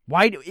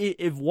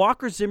 If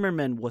Walker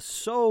Zimmerman was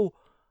so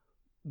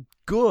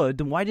good,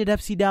 then why did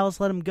FC Dallas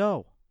let him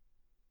go?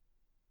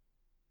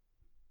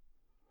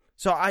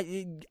 So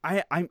I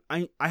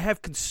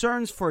have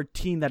concerns for a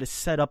team that is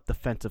set up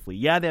defensively.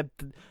 Yeah, they have,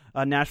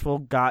 Nashville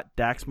got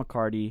Dax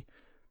McCarty,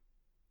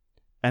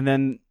 and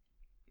then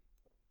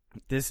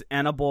this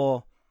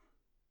Anibal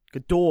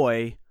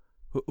Godoy,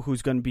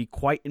 who's going to be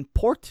quite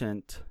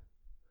important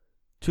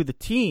to the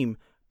team.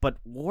 But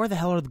where the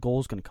hell are the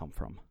goals going to come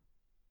from?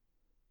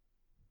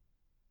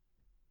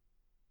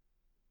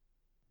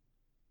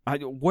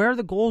 Where are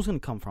the goals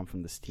going to come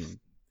from this team?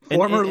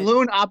 Former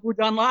Loon Abu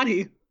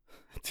Danladi.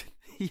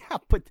 Yeah,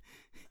 but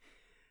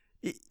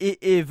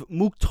if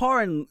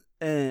Mukhtar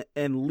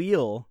and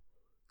Lille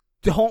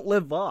don't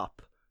live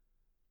up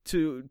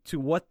to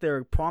what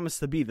they're promised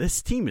to be,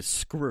 this team is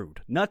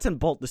screwed. Nuts and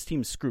bolt, this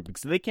team is screwed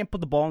because if they can't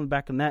put the ball in the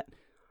back of the net,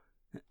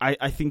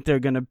 I think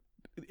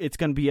it's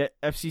gonna be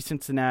FC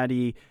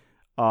Cincinnati,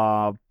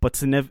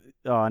 but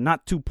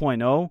not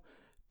 2.0,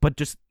 but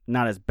just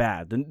not as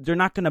bad. They're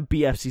not gonna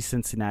be FC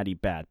Cincinnati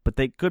bad, but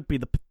they could be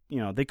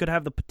they could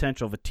have the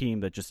potential of a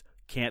team that just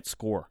can't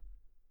score.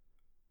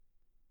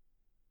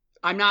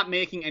 I'm not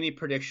making any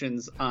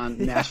predictions on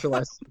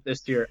Nashville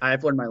this year.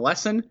 I've learned my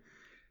lesson.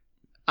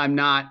 I'm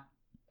not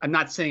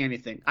saying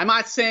anything. I'm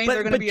not saying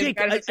they're going to be Jake,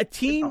 a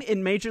team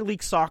in Major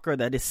League Soccer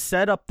that is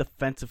set up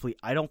defensively,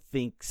 I don't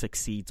think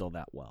succeeds all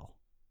that well.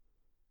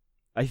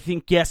 I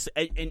think, yes,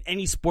 in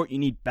any sport you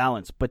need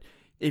balance, but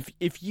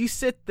if you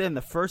sit there and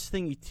the first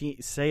thing you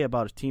say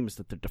about a team is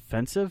that they're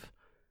defensive,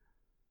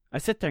 I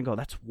sit there and go,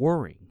 that's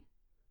worrying.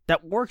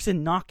 That works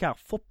in knockout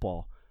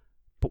football,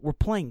 but we're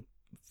playing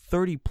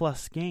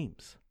 30-plus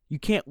games. You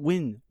can't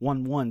win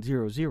 1-1,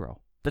 0-0.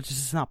 That's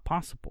just not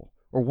possible.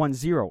 Or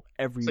 1-0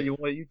 every... So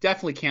you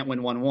definitely can't win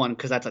 1-1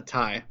 because that's a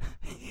tie,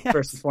 yes.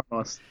 First and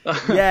foremost.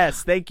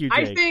 Yes, thank you,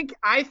 Jake.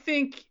 I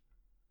think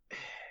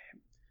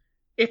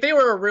if they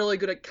were a really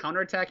good at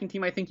counterattacking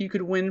team, I think you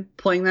could win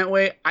playing that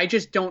way. I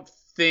just don't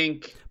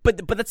think...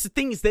 But that's the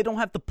thing is they don't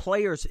have the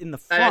players in the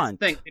front.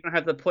 That's the thing.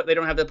 They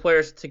don't have the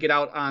players to get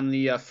out on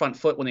the front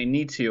foot when they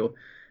need to,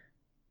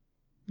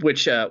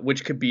 which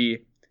could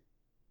be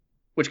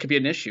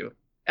an issue.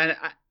 And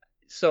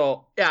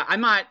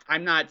I'm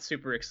not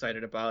super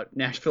excited about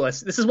Nashville.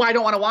 This is why I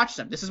don't want to watch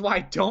them. This is why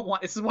I'm so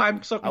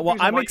confused. Well,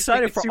 I'm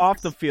excited for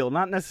off the field,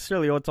 not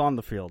necessarily what's on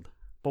the field.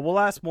 But we'll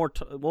ask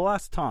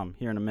Tom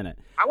here in a minute.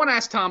 I want to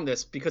ask Tom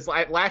this because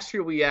last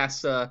year we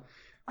asked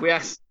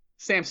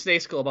Sam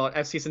Stejskal about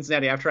FC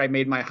Cincinnati after I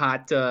made my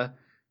hot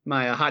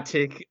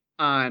take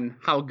on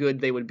how good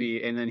they would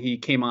be, and then he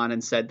came on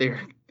and said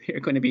they're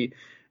going to be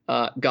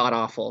god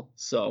awful.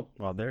 So,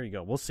 well, there you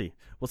go. We'll see.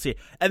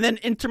 And then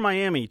Inter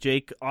Miami,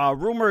 Jake,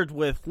 rumored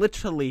with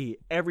literally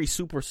every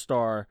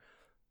superstar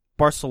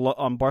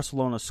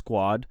Barcelona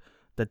squad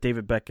that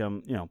David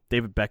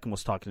Beckham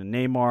was talking to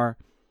Neymar.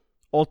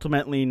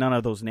 Ultimately, none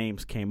of those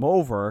names came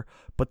over,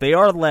 but they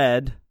are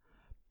led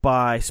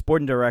by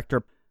sporting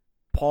director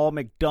Paul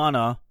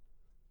McDonough,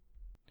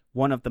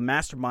 one of the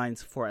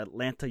masterminds for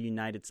Atlanta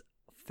United's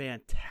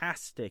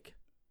fantastic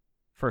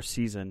first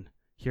season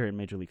here in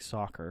Major League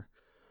Soccer.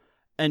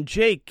 And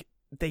Jake,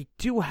 they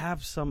do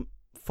have some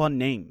fun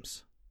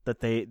names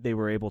that they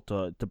were able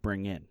to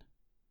bring in.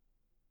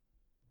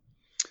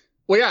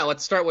 Well, yeah,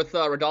 let's start with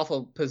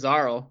Rodolfo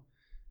Pizarro.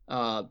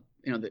 As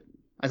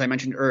I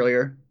mentioned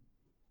earlier,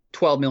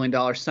 $12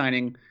 million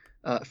signing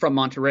from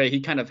Monterrey. He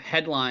kind of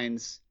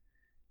headlines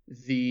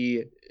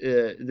the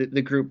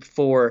group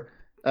for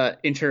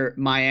Inter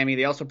Miami.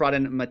 They also brought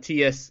in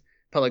Matias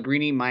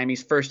Pellegrini,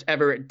 Miami's first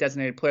ever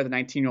designated player, the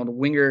 19-year-old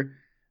winger.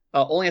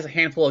 Only has a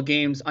handful of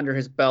games under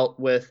his belt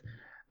with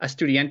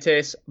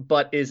Estudiantes,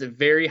 but is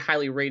very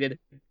highly rated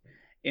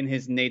in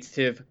his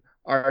native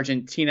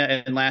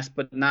Argentina. And last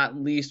but not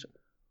least,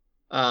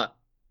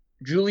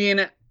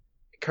 Julian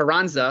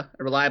Carranza,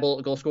 a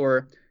reliable goal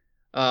scorer,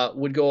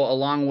 would go a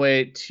long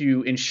way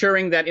to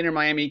ensuring that Inter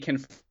Miami can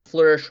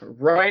flourish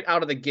right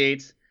out of the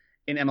gates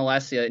in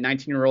MLS. A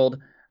 19-year-old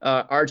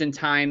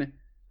Argentine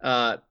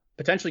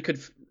potentially could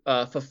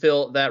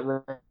fulfill that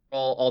role,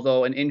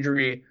 although an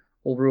injury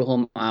will rule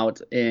him out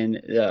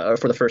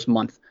for the first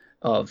month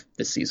of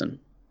this season.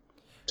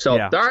 So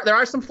yeah. there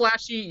are some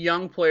flashy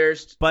young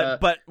players.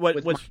 But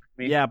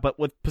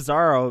with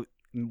Pizarro,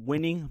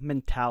 winning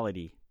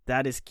mentality,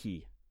 that is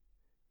key.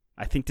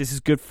 I think this is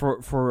good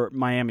for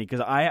Miami,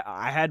 because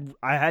I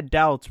had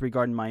doubts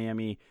regarding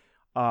Miami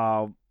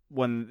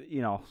when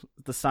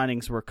the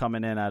signings were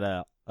coming in at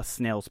a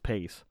snail's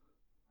pace.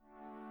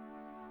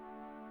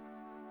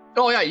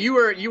 Oh yeah, you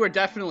were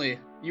definitely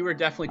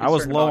concerned. I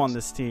was low on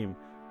this team.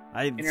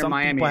 Some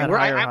Miami. people had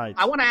higher heights.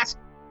 I want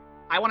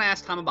to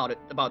ask Tom about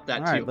that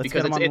All right, too, let's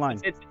because get him on the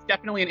line. It's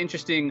definitely an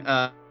interesting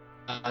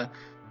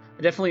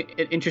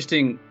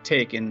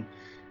take, and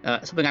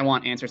something I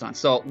want answers on.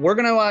 So we're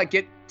gonna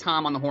get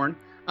Tom on the horn.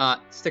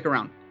 Stick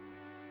around.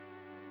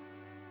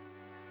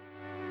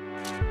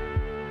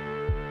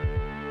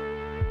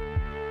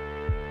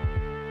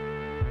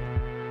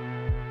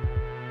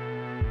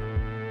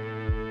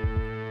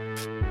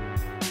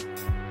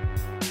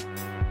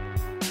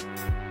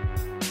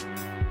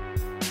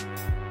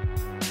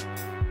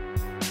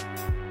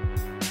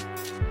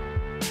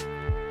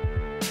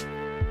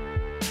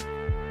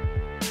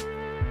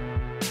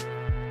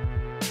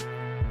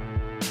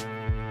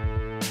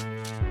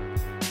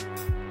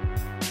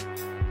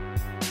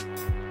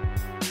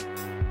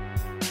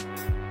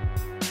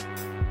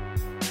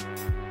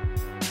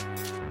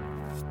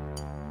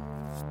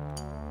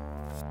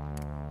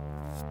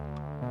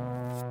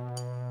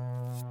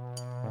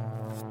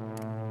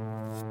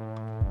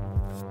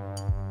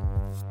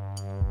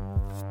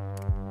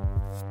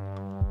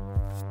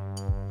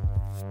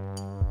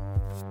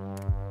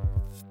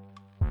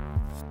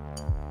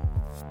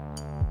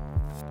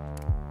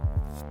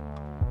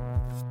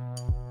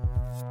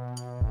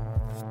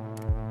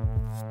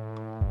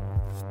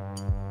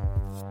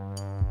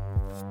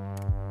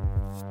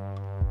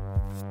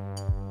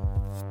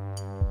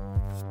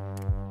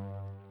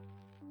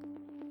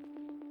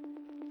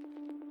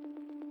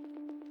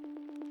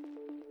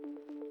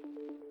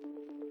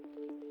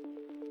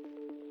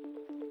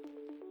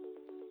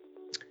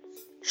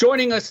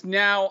 Joining us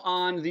now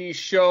on the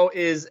show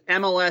is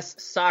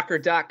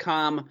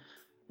MLSsoccer.com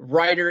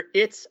writer,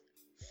 it's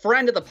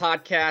friend of the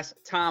podcast,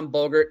 Tom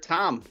Bogert.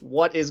 Tom,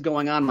 what is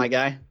going on, my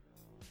guy?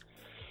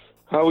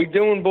 How we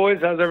doing, boys?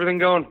 How's everything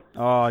going?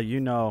 Oh,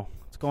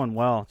 it's going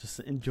well. Just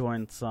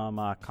enjoying some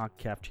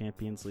CONCACAF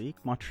Champions League.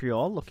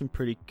 Montreal looking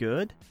pretty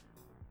good.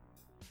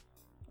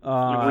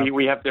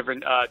 We have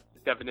different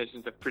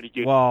definitions of pretty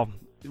good. Well,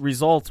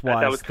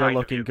 results-wise, they're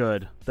looking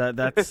good.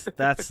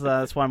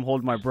 That's why I'm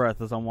holding my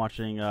breath as I'm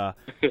watching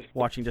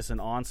just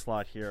an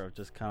onslaught here of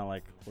just kind of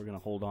like we're gonna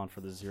hold on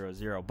for the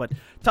 0-0. But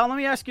Tom, let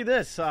me ask you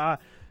this: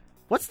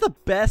 what's the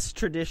best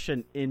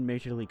tradition in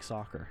Major League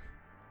Soccer?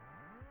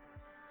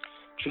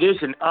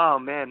 Tradition? Oh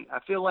man, I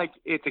feel like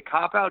it's a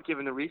cop-out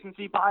given the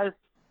recency bias.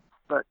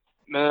 But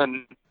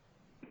man,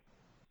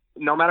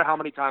 no matter how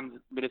many times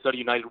Minnesota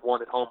United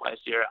won at home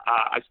last year,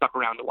 I stuck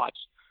around to watch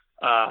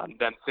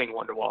them sing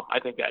Wonderwall. I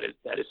think that is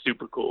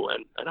super cool,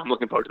 and I'm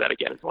looking forward to that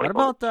again. What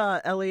about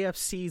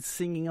LAFC's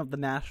singing of the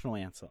national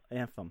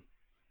anthem?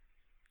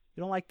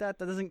 You don't like that?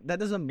 That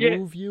doesn't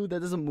move you?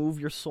 That doesn't move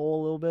your soul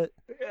a little bit?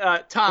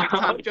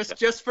 Tom,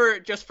 just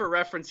for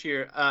reference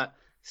here,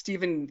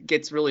 Steven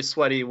gets really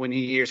sweaty when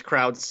he hears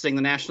crowds sing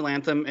the national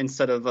anthem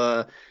instead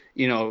of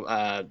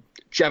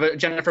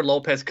Jennifer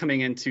Lopez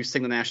coming in to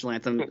sing the national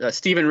anthem.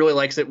 Steven really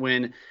likes it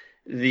when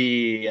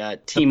the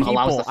team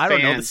allows the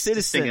fans, the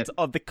citizens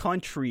of the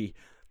country,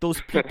 those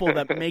people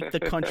that make the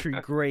country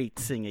great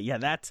sing it. Yeah,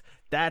 that's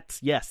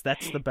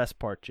the best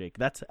part, Jake.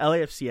 That's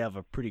LAFC have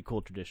a pretty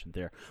cool tradition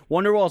there.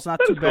 Wonderwall's not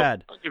too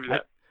bad. I'll give you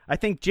that. I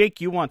think Jake,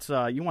 you once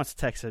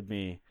texted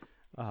me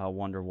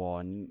Wonderwall,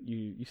 and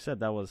you said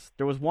there was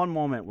one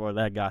moment where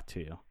that got to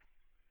you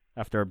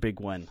after a big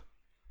win.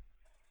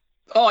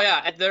 Oh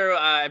yeah,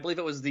 I believe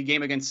it was the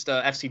game against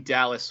FC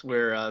Dallas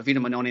where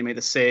Vito Manone made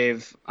the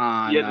save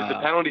on. Yeah, the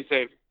penalty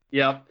save.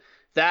 Yep,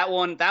 that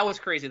was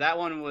crazy. That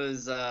one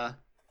was the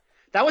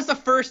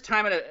first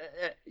time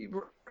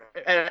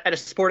at a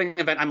sporting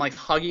event I'm like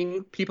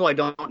hugging people I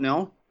don't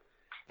know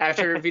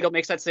after Vito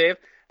makes that save.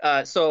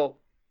 So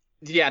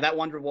yeah, that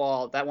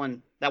Wonderwall, that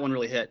one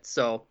really hit.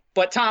 So,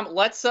 but Tom,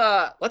 let's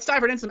dive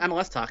right into some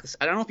MLS talk.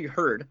 I don't know if you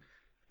heard,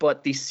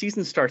 but the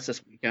season starts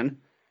this weekend.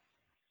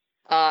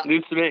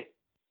 News to me.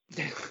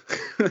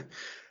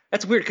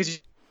 That's weird because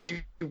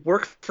you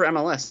work for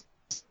MLS.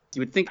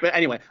 You would think, but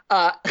anyway.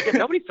 Yeah,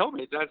 nobody told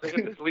me. I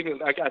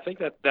think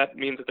that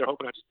means that they're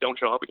hoping I just don't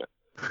show up again.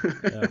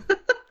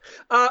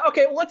 Yeah.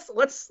 Okay,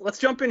 let's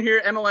jump in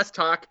here. MLS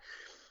talk.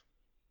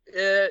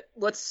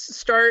 Let's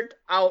start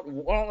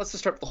with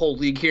the whole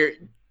league here.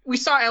 We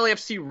saw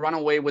LAFC run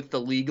away with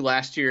the league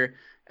last year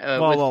with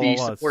the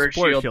Supporter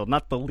Shield,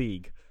 not the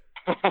league.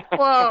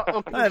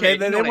 Well, okay.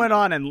 They went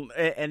on and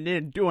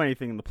didn't do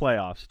anything in the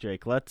playoffs,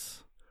 Jake.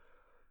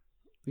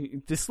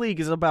 This league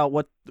is about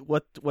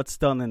what's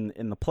done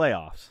in the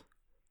playoffs,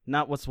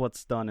 not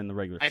what's done in the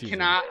regular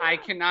season. I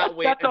cannot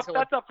wait. That's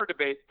up for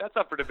debate.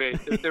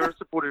 There are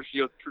Supporter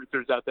Shield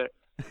truthers out there.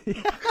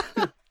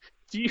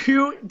 Do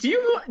you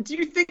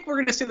think we're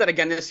going to see that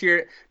again this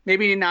year?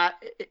 Maybe not.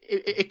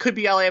 It could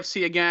be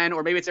LAFC again,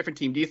 or maybe it's a different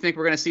team. Do you think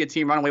we're going to see a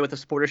team run away with the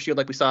Supporter Shield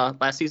like we saw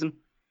last season?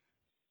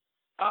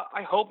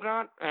 I hope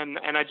not, and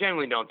I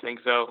genuinely don't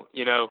think so.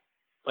 You know,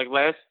 like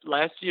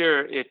last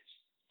year, it's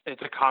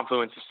a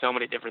confluence of so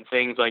many different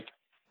things. Like,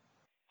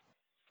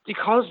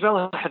 because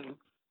Vela had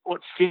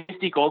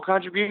 50 goal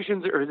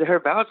contributions or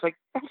thereabouts. Like,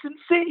 that's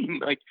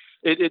insane. Like,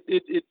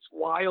 it's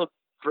wild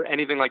for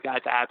anything like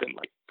that to happen.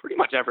 Like, pretty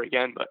much ever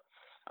again. But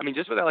I mean,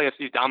 just with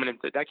LAFC's dominance,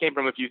 that came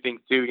from a few things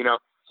too. You know,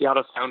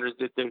 Seattle Sounders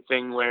did their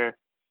thing where,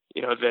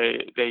 you know,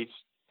 they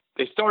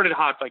started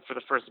hot like for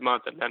the first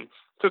month, and then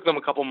took them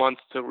a couple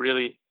months to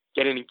really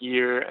get into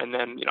gear. And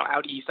then, you know,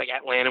 out east, like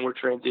Atlanta were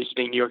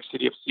transitioning, New York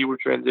City FC were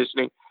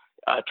transitioning,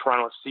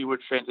 Toronto FC were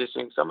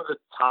transitioning. Some of the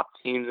top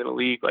teams in the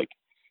league, like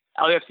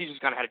LAFC, just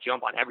kind of had to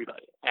jump on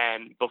everybody.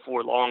 And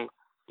before long,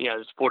 you know,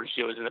 the Supporter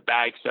Shield was in the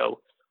bag.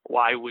 So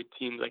why would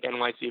teams like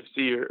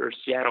NYCFC or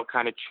Seattle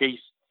kind of chase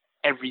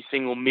every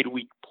single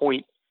midweek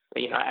point,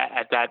 you know,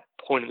 at that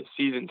point in the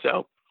season?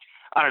 So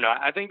I don't know.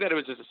 I think that it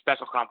was just a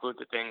special confluence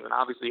of things, and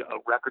obviously a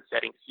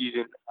record-setting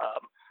season.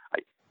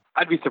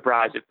 I'd be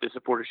surprised if the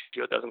Supporter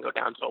Shield doesn't go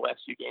down to the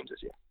last few games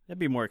this year. It'd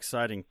be more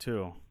exciting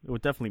too. It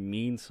would definitely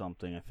mean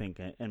something, I think,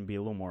 and be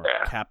a little more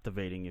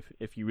captivating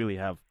if you really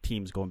have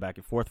teams going back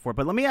and forth for it.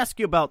 But let me ask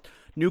you about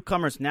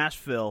newcomers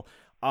Nashville.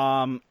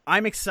 I'm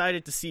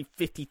excited to see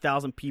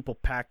 50,000 people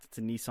packed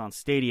into Nissan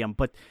Stadium,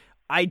 but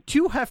I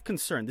do have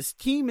concern. This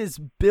team is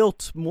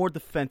built more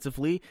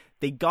defensively.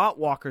 They got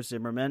Walker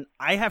Zimmerman.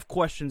 I have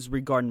questions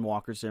regarding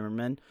Walker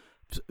Zimmerman.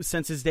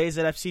 Since his days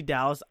at FC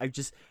Dallas,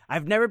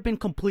 I've never been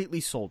completely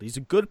sold. He's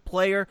a good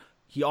player.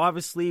 He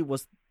obviously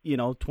was, you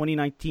know,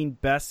 2019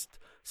 best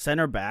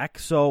center back.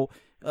 So,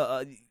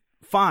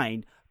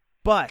 fine.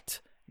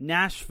 But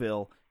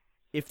Nashville,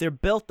 if they're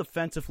built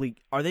defensively,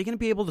 are they going to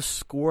be able to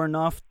score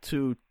enough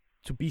to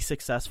be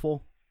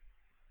successful?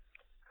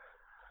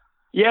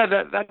 Yeah,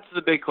 that's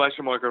the big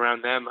question mark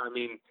around them. I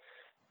mean,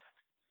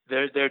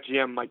 their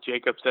GM Mike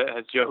Jacobs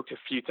has joked a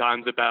few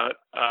times about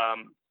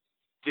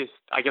this,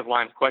 I guess,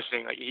 line of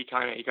questioning. Like he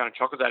kind of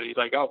chuckles at it. He's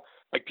like, oh,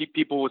 like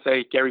people would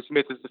say Gary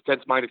Smith is a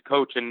defense-minded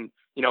coach, and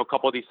you know, a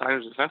couple of these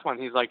signers are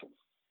defense-minded. He's like,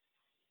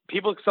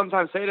 people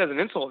sometimes say it as an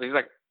insult. He's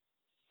like,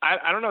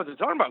 I don't know what they're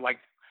talking about.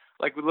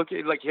 Like we look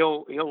at, like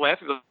he'll laugh.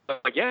 He's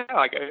like, yeah,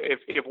 like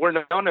if we're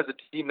known as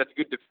a team that's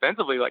good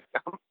defensively, like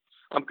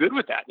I'm good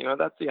with that. You know,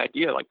 that's the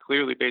idea. Like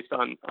clearly based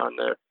on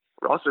their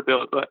roster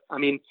build. But I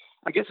mean,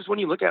 I guess it's when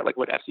you look at like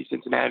what FC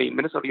Cincinnati and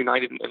Minnesota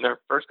United in their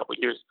first couple of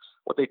years,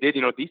 what they did.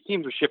 You know, these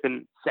teams were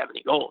shipping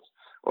 70 goals.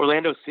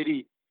 Orlando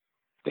City,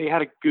 they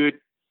had a good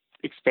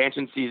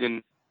expansion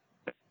season.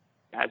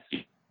 As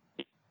you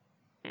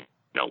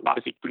know,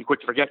 obviously been quick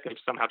to forget they've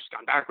somehow just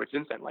gone backwards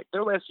since then. Like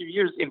their last few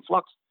years in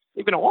flux,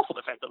 they've been awful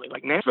defensively.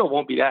 Like Nashville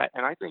won't be that.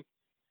 And I think,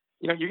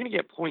 you know, you're going to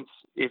get points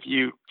if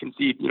you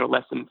concede, you know,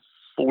 less than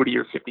 40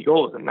 or 50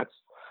 goals. And that's,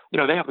 you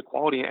know, they have the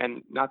quality,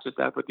 and not just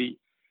that, but the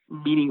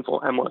meaningful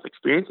MLS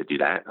experience to do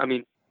that. I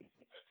mean,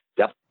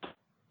 definitely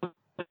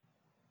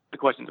the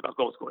questions about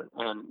goal scoring.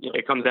 And you know,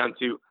 it comes down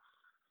to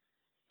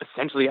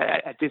essentially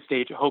at this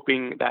stage,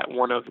 hoping that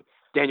one of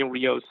Daniel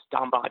Rios,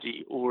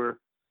 Stambaji, or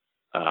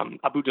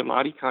Abu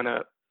Danladi kind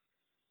of,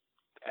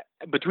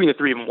 between the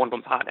three of them, one of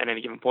them's hot at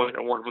any given point,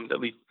 or one of them's at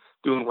least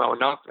doing well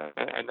enough,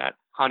 and that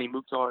Hani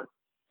Mukhtar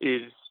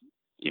is,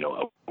 you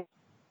know, a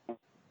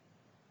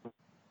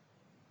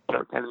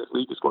 10 in this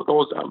league to score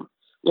goals.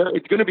 You know,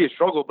 it's going to be a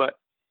struggle, but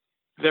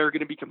they're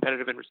going to be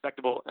competitive and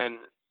respectable. And,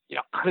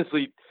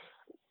 honestly,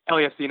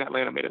 LAFC and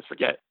Atlanta made us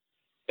forget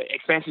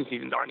expansion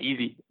seasons aren't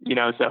easy,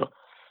 so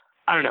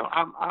I don't know.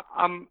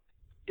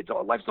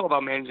 Life's all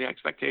about managing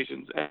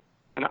expectations.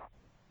 And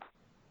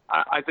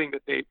I think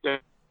that they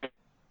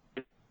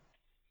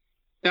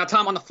Now,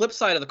 Tom, on the flip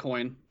side of the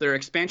coin, their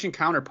expansion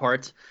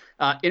counterpart,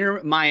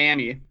 Inter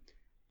Miami,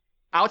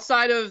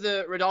 outside of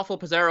the Rodolfo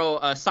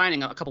Pizarro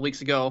signing a couple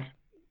weeks ago,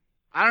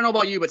 I don't know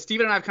about you, but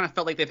Steven and I have kind of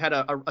felt like they've had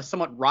a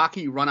somewhat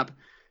rocky run-up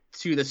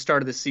to the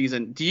start of the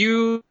season. Do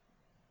you,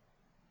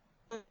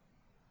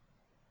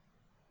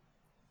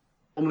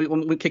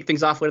 when we kick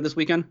things off later this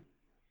weekend?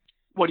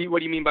 What do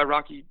you mean by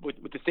rocky? With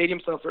the stadium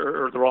stuff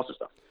or the roster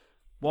stuff?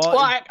 Well,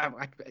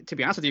 I, to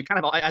be honest with you,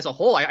 kind of as a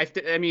whole,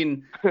 I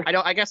mean,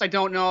 I guess I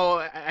don't know.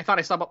 I thought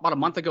I saw about a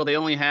month ago they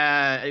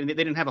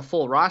didn't have a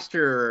full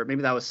roster, or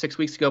maybe that was 6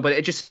 weeks ago. But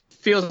it just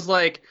feels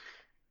like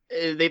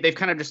they've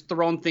kind of just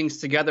thrown things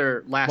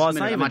together last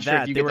minute. I'm not sure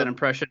if you get that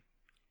impression.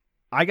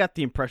 I got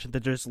the impression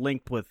that they're just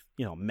linked with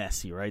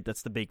Messi, right?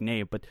 That's the big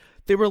name, but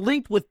they were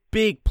linked with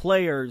big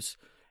players,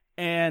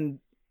 and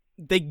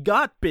they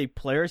got big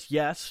players.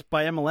 Yes,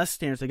 by MLS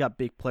standards, they got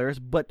big players,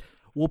 but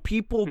will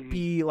people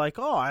be like,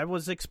 oh, I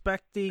was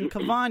expecting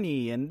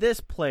Cavani and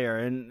this player,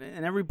 and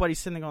everybody's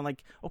sitting there going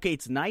like, okay,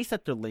 it's nice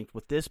that they're linked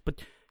with this,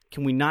 but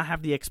can we not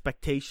have the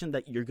expectation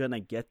that you're going to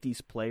get these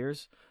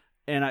players?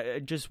 And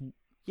it just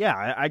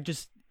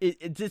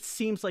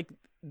seems like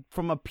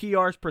from a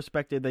PR's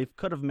perspective, they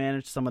could have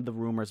managed some of the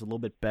rumors a little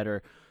bit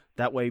better.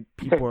 That way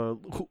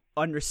people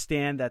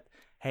understand that,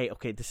 hey,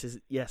 okay,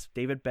 yes,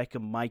 David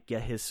Beckham might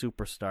get his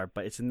superstar,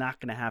 but it's not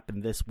going to happen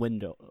this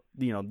window,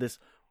 this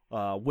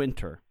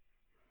winter.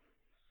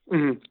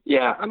 Mm-hmm.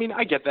 Yeah, I mean,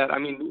 I get that. I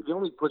mean, the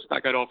only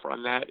pushback I'd offer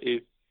on that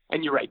is,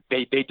 and you're right,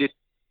 they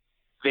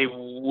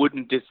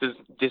wouldn't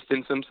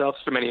distance themselves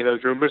from any of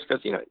those rumors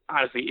because,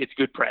 honestly, it's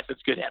good press,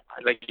 it's good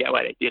headlines. I get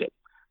why they did it.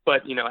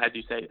 But, as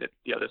you say, that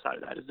the other side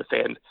of that is the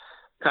fans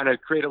kind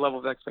of create a level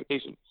of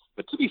expectation.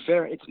 But to be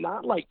fair, it's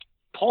not like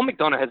Paul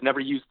McDonough has never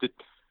used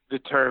the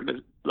term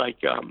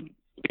like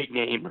big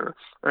name or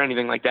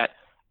anything like that.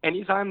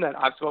 Anytime that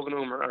I've spoken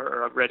to him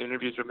or I've read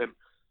interviews from him,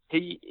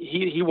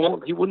 he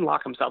wouldn't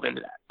lock himself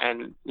into that.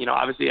 And,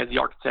 obviously as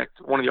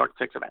one of the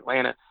architects of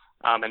Atlanta,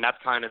 and that's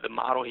kind of the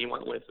model he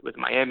went with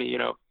Miami,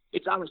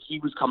 it's not like he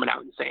was coming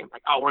out and saying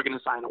like, oh, we're going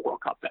to sign a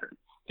World Cup veteran.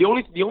 The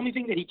only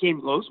thing that he came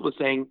close was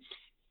saying,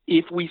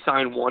 if we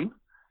sign one,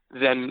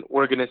 then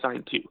we're going to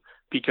sign two,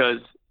 because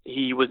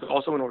he was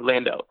also in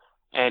Orlando,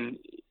 and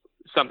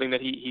something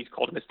that he's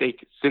called a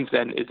mistake since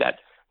then is that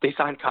they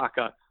signed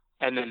Kaká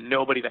and then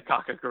nobody that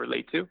Kaká could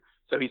relate to.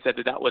 So he said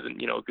that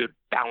wasn't, a good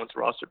balanced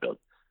roster build.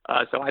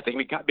 So I think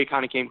it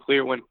kind of came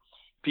clear when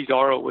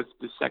Pizarro was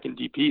the second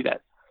DP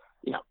that,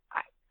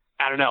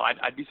 I don't know.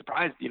 I'd be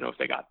surprised, if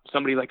they got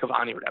somebody like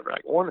Cavani or whatever.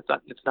 Like, one,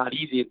 it's not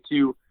easy, and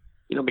two,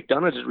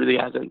 McDonough just really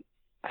hasn't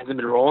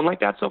been rolling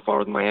like that so far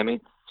with Miami.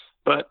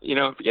 But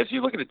if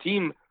you look at the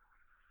team,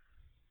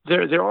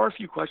 there are a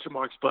few question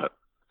marks, but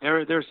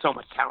there's so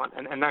much talent,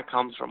 and that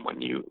comes from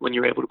when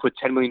you're able to put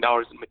 $10 million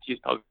in Matias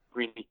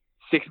Pellegrini,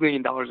 $6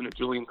 million in a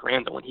Julian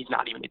Carranza when he's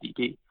not even a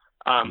DP.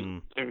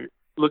 They're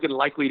looking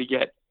likely to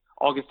get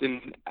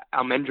Augustin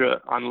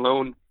Almendra on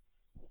loan.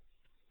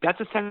 That's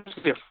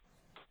essentially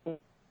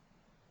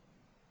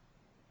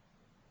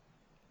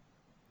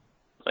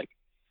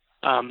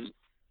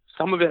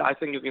some of it I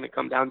think is going to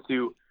come down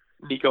to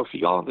Nico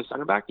Figal, the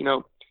center back.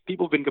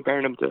 People have been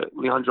comparing him to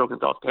Leandro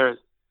Gonzalez-Perez.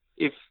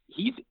 If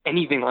he's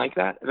anything like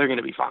that, they're going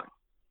to be fine.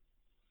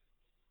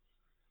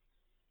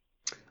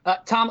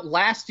 Tom,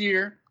 last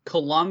year,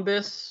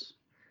 Columbus,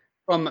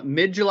 from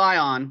mid-July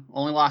on,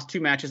 only lost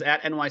 2 matches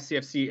at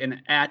NYCFC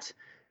and at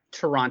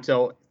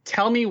Toronto.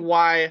 Tell me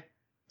why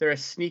they're a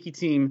sneaky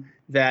team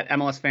that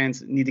MLS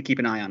fans need to keep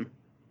an eye on.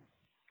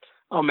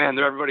 Oh, man,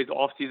 they're everybody's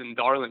off-season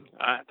darling.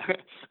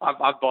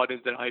 I've bought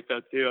into the hype,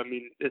 though, too. I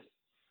mean,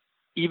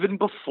 even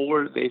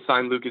before they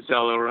signed Lucas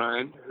Del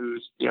Orion,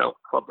 who's,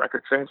 club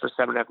record transfer,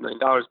 $7.5 million,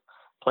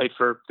 played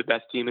for the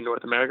best team in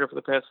North America for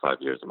the past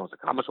 5 years, the most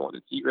accomplished one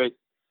in heat rate.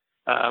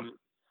 And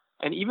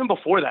even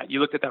before that, you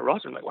looked at that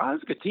roster and like, wow,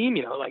 that's a good team.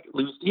 Like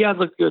Luis Diaz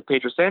looked good,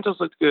 Pedro Santos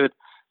looked good.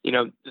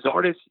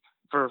 Zardes,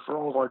 for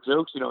all of our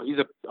jokes, he's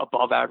a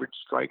above average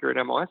striker in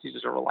MLS. He's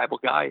just a reliable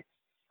guy.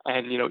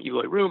 And,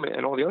 Eloy Room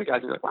and all the other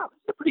guys are like, wow,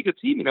 that's a pretty good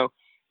team.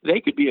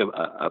 They could be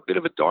a bit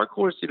of a dark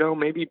horse,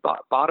 maybe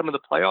bottom of the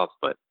playoffs,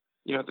 but,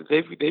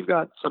 they've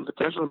got some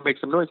potential to make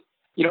some noise,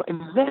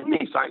 and then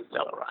they signed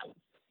Del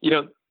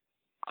Orion.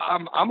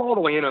 I'm all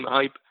the way in on the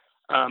hype.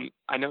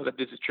 I know that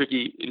this is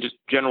tricky in just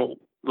general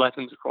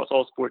lessons across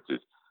all sports is,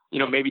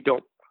 maybe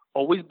don't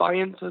always buy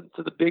into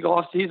the big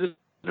off season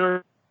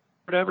or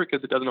whatever,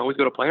 because it doesn't always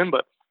go to plan.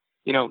 But,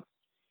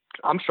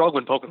 I'm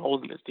struggling poking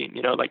holes in this team.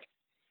 Like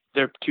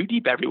they're too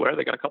deep everywhere.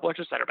 They got a couple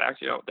extra center backs.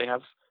 They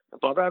have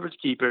above average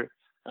keeper,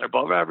 an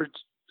above average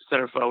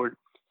center forward,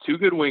 2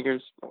 good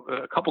wingers,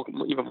 a couple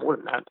even more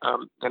than that.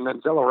 And then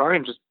Del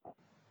Orion just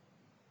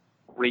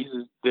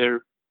raises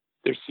their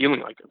ceiling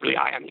like really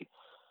high. I mean,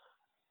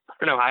 I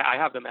don't know. I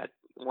have them at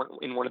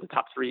in one of the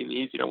top three in the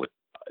East.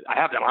 I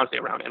have them honestly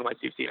around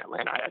NYCFC and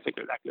Atlanta. I think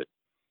they're that good.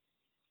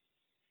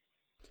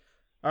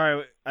 All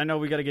right, I know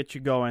we got to get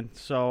you going.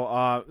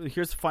 So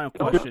here's the final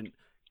question: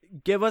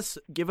 Give us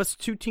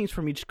 2 teams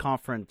from each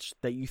conference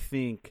that you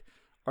think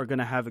are going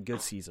to have a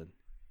good season.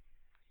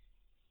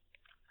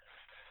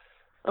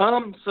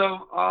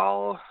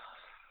 So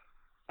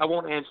I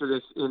won't answer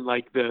this in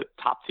like the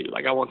top 2.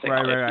 Like I won't say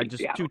right.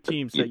 Just Seattle. 2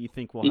 teams that you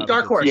think will have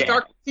dark horse.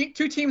 Yeah.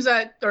 Two teams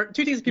that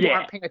people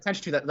aren't paying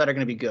attention to that are going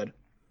to be good.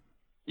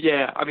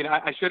 Yeah, I mean,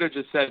 I should have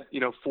just said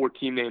 4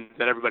 team names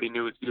that everybody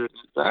knew was good.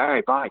 All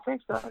right, bye,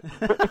 thanks, guys.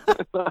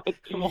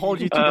 We'll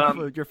hold you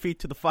to your feet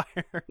to the fire.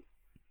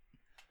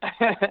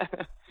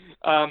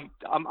 I'm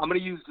going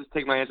to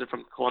take my answer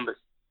from Columbus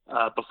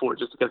before,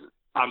 just because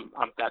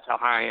that's how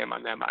high I am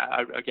on them.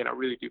 I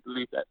really do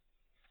believe that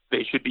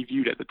they should be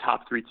viewed as the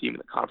top 3 team in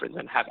the conference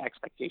and have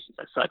expectations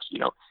as such.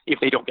 If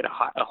they don't get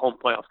a home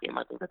playoff game,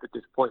 I think that's a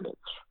disappointment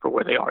for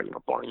where they are,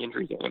 barring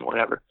injuries and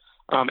whatever.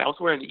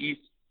 Elsewhere in the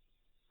East,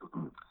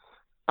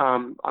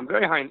 I'm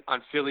very high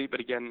on Philly,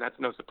 but again, that's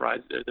no surprise.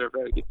 They're a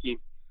very good team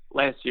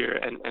last year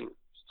and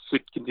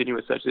should continue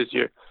as such this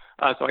year.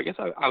 So I guess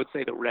I would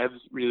say the Revs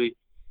really.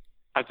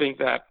 I think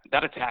that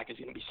attack is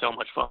going to be so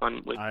much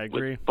fun. I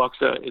agree.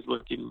 Buxa is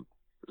looking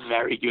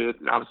very good,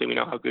 and obviously we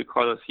know how good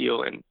Carlos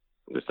Gil and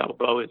Gustavo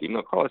Bo is. Even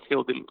though Carlos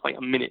Gil didn't play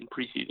a minute in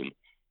preseason,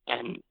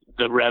 and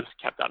the Revs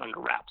kept that under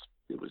wraps,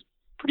 it was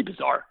pretty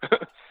bizarre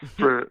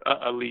for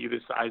a league of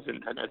this size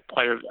and a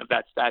player of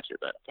that stature.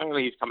 But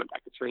apparently he's coming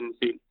back to training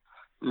soon.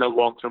 No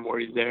long-term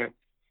worries there.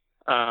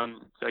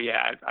 So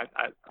yeah,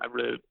 I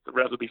really, the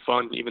Revs will be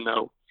fun, even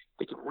though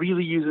they could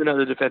really use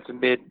another defensive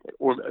mid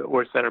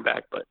or center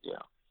back. But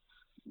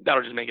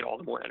that'll just make it all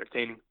the more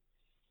entertaining.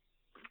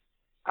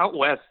 Out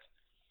west,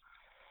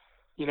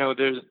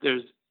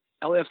 there's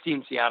LAFC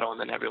in Seattle and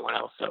then everyone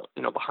else. So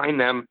behind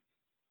them,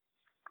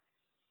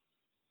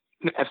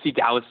 FC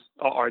Dallas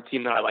are a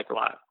team that I like a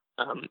lot.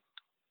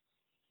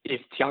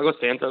 If Thiago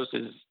Santos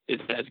is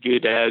as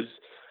good as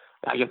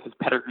I guess his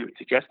pedigree would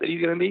suggest that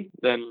he's going to be,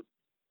 then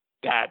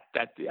that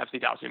the FC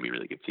Dallas is going to be a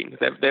really good team.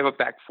 Because they have a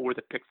back 4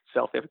 that picks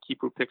itself. They have a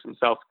keeper who picks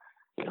himself.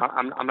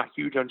 I'm not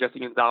huge on Jesse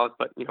Gonzalez,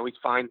 but he's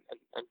fine,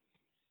 and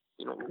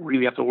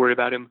really have to worry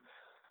about him.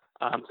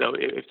 So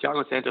if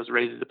Thiago Santos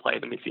raises the play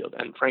in the midfield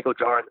and Franco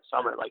Jara in the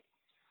summer, like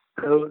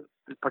those,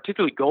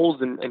 particularly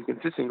goals and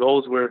consistent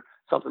goals were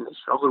something they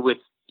struggled with.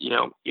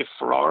 If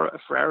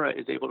Ferreira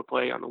is able to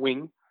play on the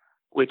wing,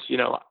 which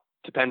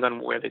depends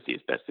on where they see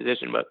his best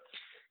position, but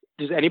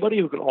just anybody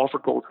who can offer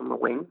goals from the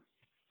wing,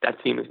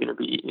 that team is going to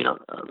be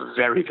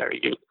very, very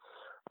good.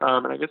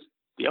 And I guess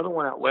the other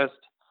one out west,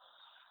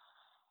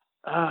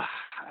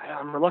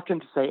 I'm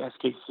reluctant to say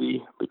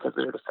SKC because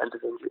of their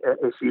defensive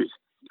issues.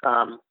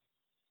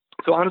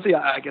 So honestly,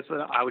 I guess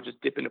I would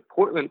just dip into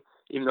Portland,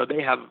 even though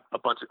they have a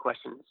bunch of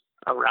questions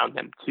around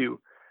them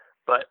too.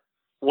 But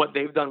what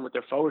they've done with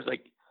their forwards,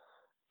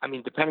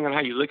 depending on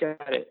how you look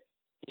at it,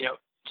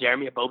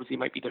 Jeremy Ebobisse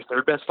might be their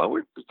 3rd best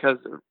forward because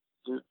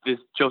this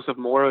Joseph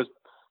Mora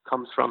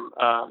comes from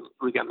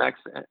Liga MX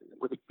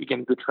with a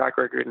good track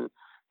record, and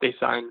they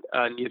signed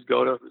Nias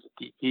Goda, who's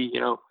a DP.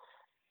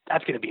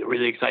 That's going to be a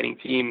really exciting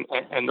team,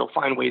 and they'll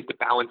find ways to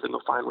balance and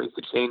they'll find ways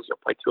to change. They'll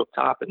play 2 up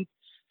top and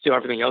see how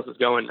everything else is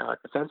going.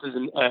 Defense is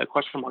a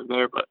question mark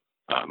there, but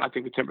I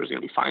think the Timbers are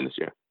going to be fine this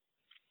year.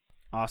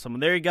 Awesome.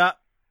 And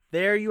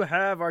there you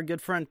have our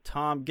good friend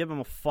Tom. Give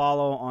him a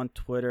follow on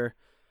Twitter.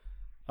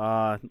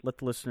 Let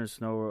the listeners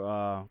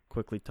know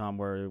quickly, Tom,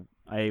 where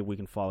we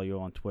can follow you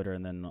on Twitter,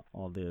 and then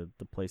all the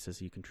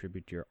places you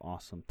contribute your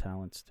awesome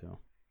talents to.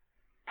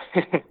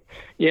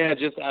 Yeah,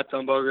 just at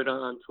Tom Bogert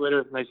on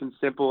Twitter, nice and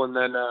simple, and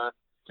then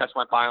catch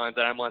my bylines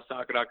at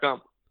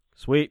MLSsoccer.com.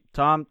 Sweet.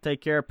 Tom,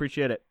 take care.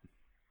 Appreciate it.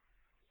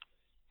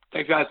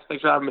 Thanks, guys.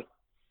 Thanks for having me.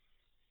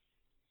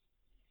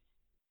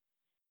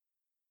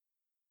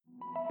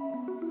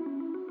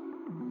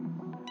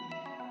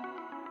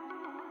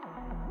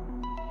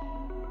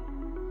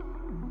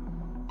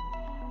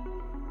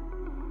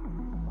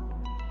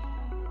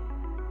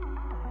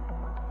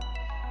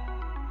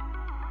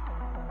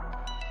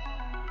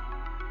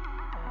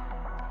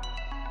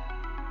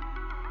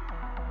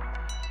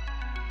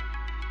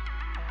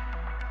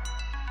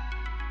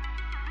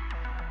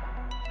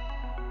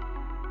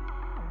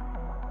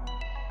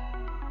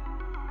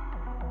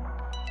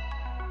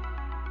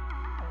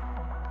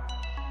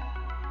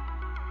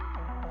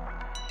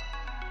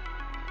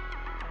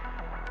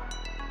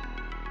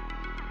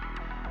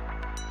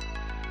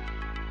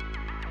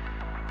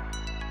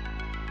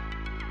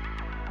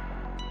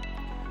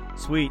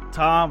 Sweet.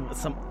 Tom with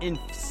some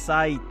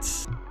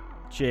insights.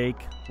 Jake,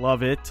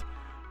 love it.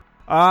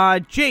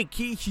 Jake,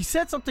 he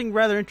said something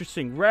rather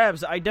interesting.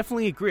 Revs, I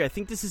definitely agree. I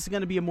think this is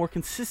going to be a more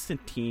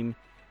consistent team.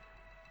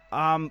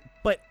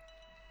 But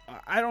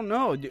I don't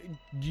know. Do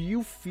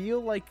you feel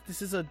like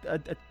this is a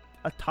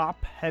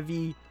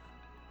top-heavy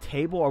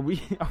table? Are we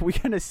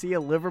going to see a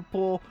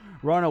Liverpool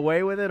run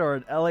away with it or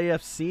an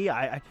LAFC?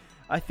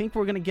 I think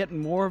we're going to get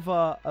more of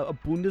a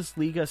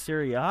Bundesliga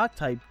Serie A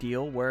type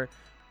deal where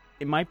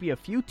it might be a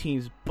few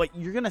teams, but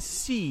you're going to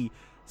see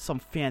some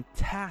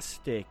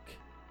fantastic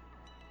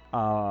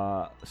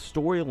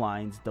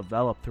storylines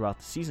develop throughout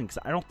the season because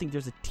I don't think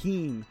there's a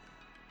team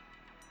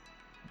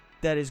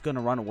that is going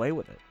to run away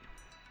with it.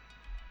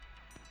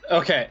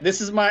 Okay,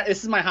 this is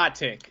my hot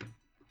take.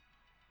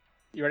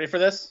 You ready for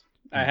this?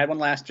 I had one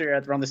last year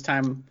at around this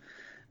time.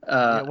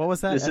 What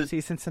was that?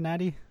 FC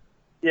Cincinnati?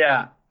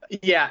 Yeah,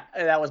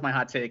 that was my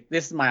hot take.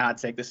 This is my hot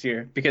take this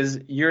year because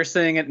you're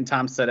saying it and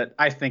Tom said it.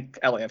 I think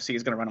LAFC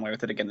is going to run away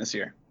with it again this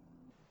year.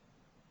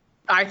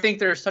 I think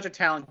there's such a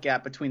talent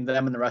gap between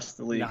them and the rest of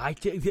the league.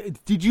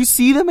 Did you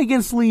see them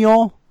against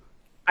Lyon?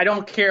 I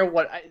don't care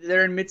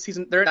they're in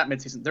midseason. They're not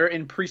midseason. They're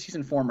in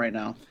preseason form right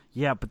now.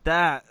 Yeah, but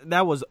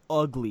that was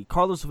ugly.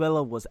 Carlos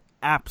Vela was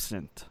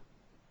absent.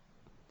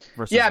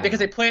 Yeah, because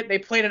they played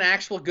an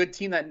actual good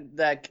team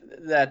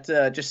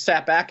that just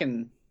sat back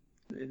and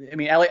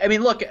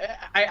look,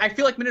 I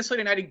feel like Minnesota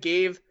United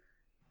gave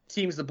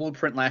teams the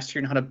blueprint last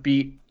year on how to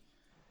beat.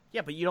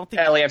 Yeah, but you don't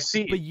think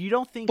LAFC. But you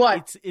don't think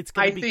it's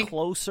going to be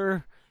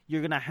closer.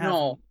 You're going to have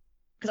no,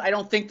 because I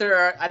don't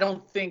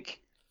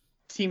think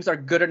teams are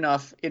good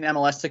enough in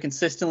MLS to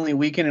consistently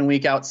week in and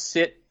week out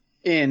sit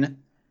in,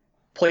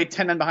 play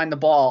 10 men behind the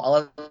ball,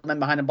 11 men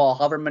behind the ball,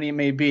 however many it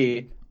may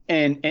be,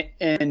 and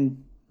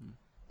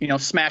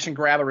smash and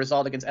grab a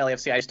result against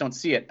LAFC. I just don't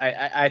see it.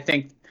 I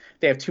think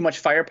they have too much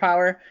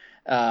firepower.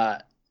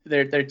 Bob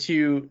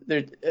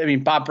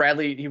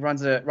Bradley, he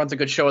runs a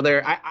good show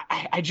there.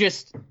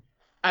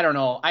 I don't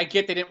know. I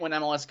get they didn't win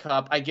MLS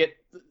Cup. I get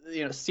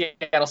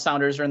Seattle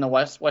Sounders are in the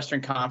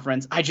Western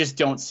Conference. I just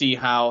don't see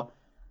how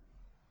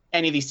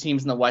any of these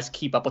teams in the West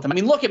keep up with them. I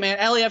mean, look at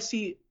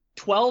LAFC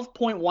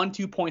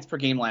 12.12 points per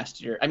game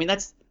last year. I mean,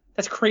 that's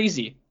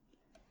crazy.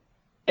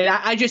 And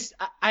I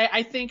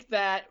think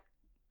that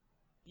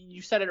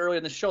you said it earlier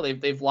in the show.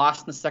 They've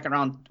lost in the second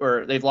round,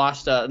 or they've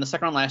lost in the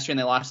second round last year, and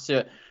they lost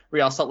to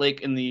Real Salt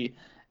Lake in the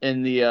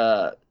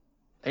I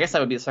guess that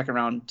would be the second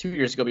round 2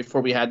 years ago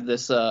before we had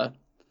this. That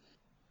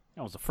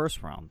was the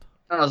first round.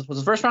 I don't know. Was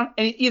the first round?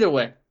 Either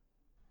way.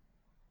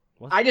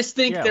 I just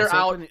think they're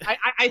out.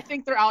 I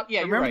think they're out.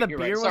 Yeah, remember you're the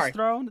right. beer You're right. was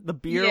thrown? The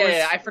beer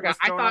Yeah, I forgot.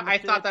 I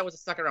thought that was the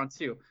second round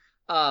too.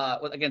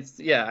 Against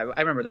I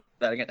remember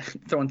that again,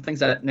 throwing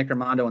things at Nick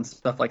Armando and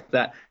stuff like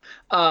that.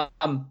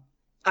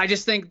 I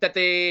just think that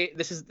they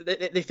feel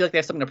like they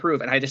have something to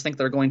prove, and I just think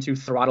they're going to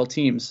throttle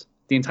teams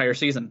the entire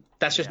season.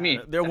 That's just me.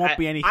 There won't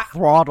be any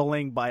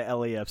throttling by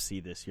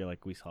LAFC this year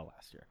like we saw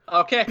last year.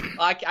 Okay,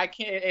 I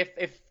can't.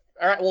 If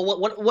all right, well,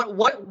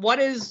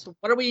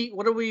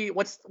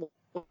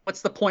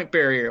 what's the point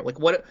barrier? Like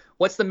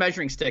what's the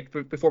measuring stick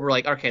before we're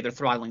like, okay, they're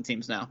throttling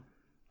teams now?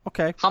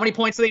 Okay. How many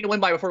points do they need to win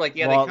by before like,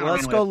 well,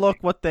 let's go look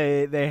what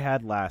they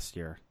had last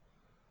year.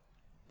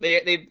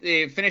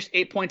 They finished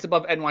 8 points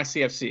above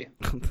NYCFC.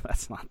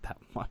 That's not that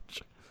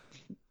much.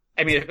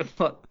 I mean,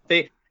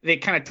 they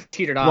kind of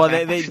teetered off. Well,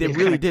 they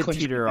really did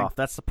teeter off.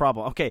 That's the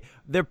problem. Okay,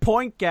 their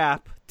point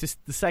gap to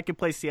the second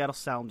place Seattle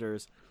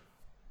Sounders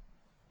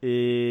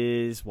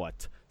is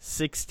what?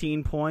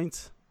 16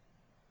 points?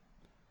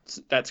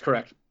 That's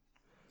correct.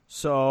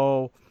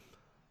 So,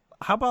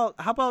 how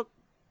about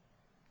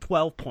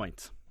 12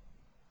 points?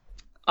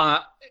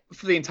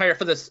 For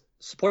the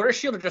Supporters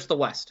Shield or just the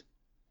West?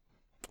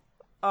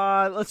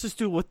 Let's just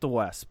do it with the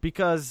West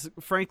because,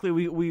 frankly,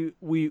 we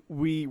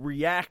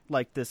react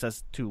like this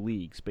as two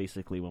leagues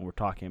basically when we're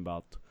talking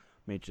about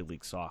Major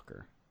League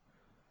Soccer.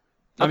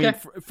 Okay. I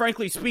mean,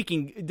 frankly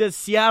speaking, does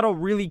Seattle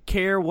really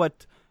care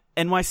what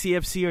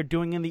NYCFC are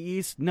doing in the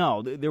East?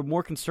 No, they're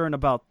more concerned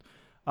about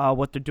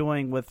what they're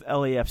doing with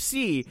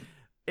LAFC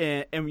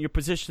and your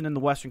position in the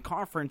Western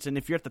Conference. And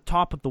if you're at the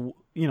top of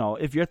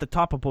if you're at the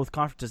top of both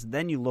conferences,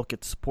 then you look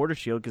at Supporter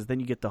Shield because then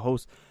you get to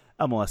host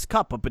MLS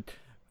Cup. But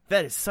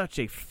that is such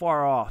a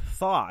far off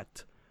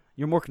thought.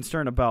 You're more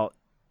concerned about,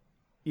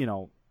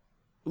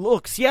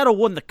 look, Seattle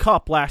won the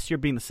Cup last year,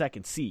 being the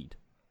second seed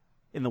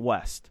in the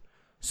West.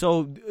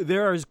 So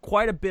there is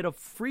quite a bit of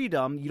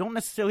freedom. You don't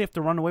necessarily have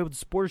to run away with the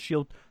Supporter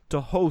Shield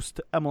to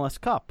host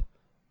MLS Cup.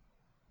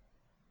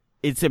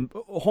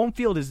 Home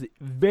field is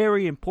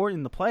very important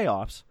in the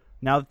playoffs.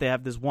 Now that they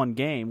have this one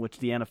game, which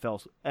the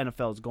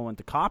NFL is going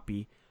to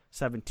copy,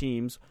 7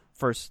 teams,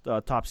 first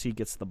top seed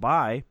gets the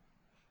bye,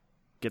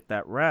 get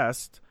that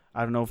rest.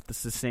 I don't know if this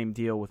is the same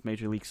deal with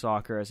Major League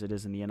Soccer as it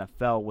is in the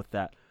NFL with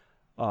that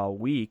bye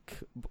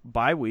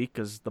week,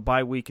 because the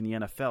bye week in the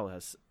NFL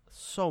has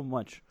so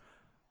much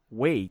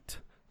weight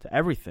to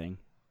everything.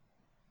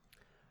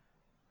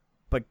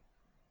 But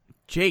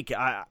Jake,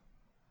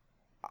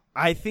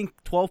 I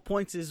think 12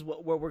 points is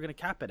where we're going to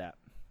cap it at.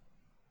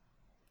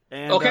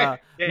 And, okay,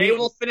 they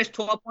will finish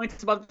 12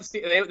 points above.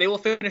 They will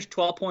finish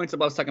 12 points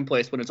above second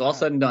place when it's all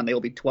said and done. They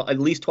will be at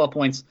least 12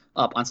 points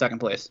up on second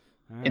place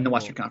in the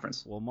Western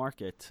Conference. We'll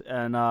mark it.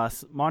 And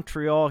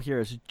Montreal here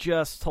is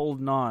just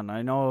holding on.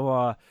 I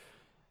know.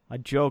 I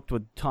joked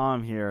with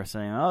Tom here,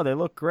 saying, "Oh, they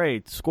look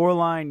great.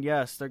 Scoreline,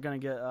 yes, they're gonna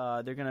get.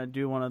 They're gonna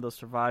do one of those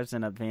survives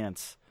in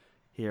advance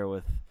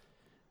here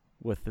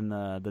within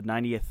the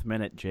 90th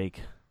minute,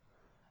 Jake."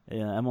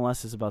 Yeah,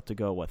 MLS is about to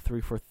go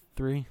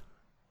 3-for-3.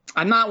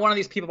 I'm not one of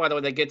these people, by the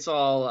way, that gets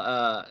all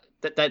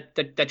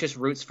that just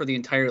roots for the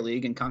entire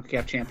league in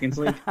CONCACAF Champions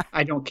League.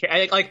 I don't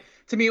care. Like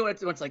to me,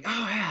 it's like,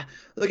 oh yeah,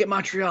 look at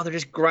Montreal, they're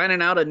just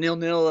grinding out a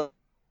 0-0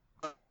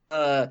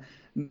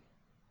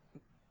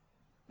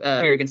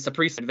 against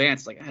Saprissa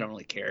advance. Like I don't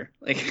really care.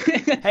 Like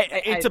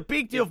hey, it's a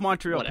big deal if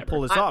Montreal can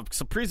pull this off.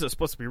 Saprissa is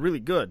supposed to be really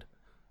good.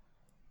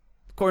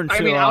 According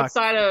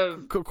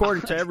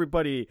to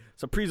everybody,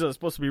 Saprissa is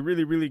supposed to be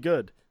really, really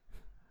good.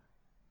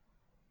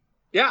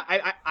 Yeah,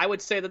 I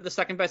would say that the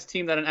second best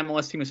team that an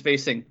MLS team is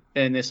facing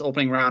in this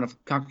opening round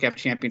of CONCACAF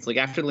Champions League.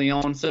 After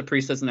Lyon,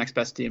 Saprissa is the next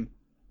best team.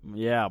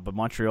 Yeah, but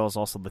Montreal is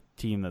also the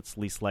team that's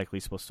least likely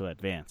supposed to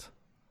advance.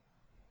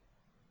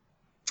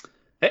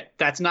 Hey,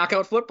 that's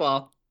knockout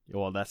football.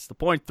 Well, that's the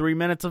point. 3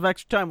 minutes of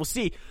extra time. We'll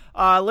see.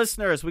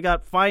 Listeners, we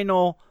got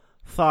final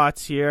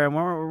thoughts here, and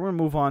we're going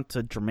to move on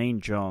to Jermaine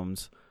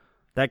Jones.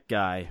 That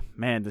guy,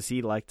 man, does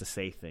he like to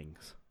say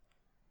things.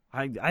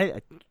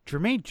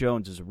 Jermaine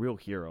Jones is a real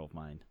hero of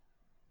mine.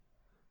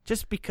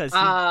 Just because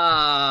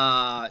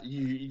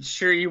you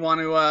sure you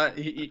want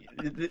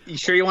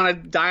to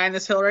die on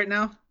this hill right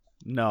now?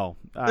 No.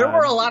 There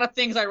were a lot of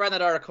things I read in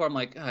that article. I'm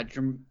like,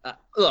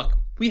 look,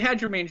 we had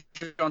Jermaine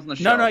Jones on the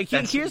show. No.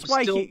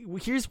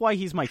 Here's why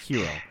he's my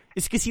hero.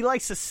 It's because he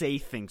likes to say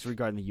things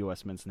regarding the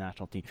U.S. men's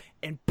national team,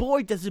 and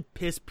boy, does it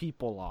piss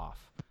people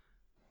off.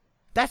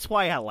 That's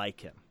why I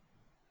like him.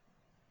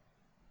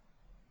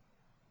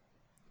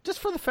 Just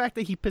for the fact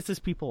that he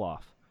pisses people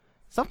off.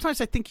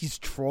 Sometimes I think he's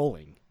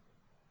trolling.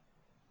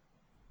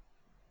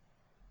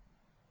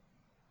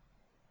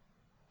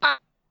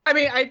 I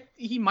mean,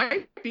 he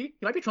might be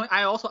trolling.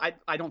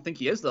 I don't think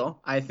he is though.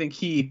 I think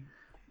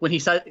when he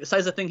says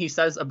the thing he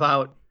says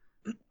about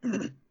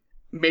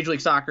Major League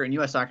Soccer and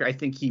U.S. Soccer, I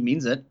think he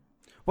means it.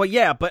 Well,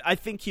 yeah, but I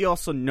think he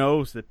also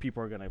knows that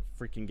people are gonna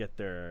freaking get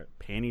their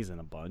panties in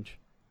a bunch.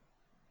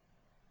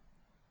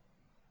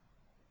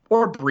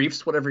 Or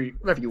briefs, whatever you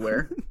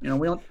wear. You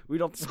know, we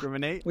don't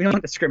discriminate. We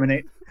don't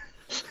discriminate.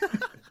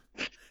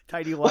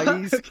 Tidy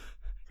whities, if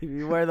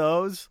you wear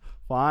those,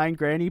 fine.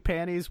 Granny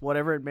panties,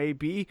 whatever it may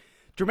be.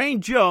 Jermaine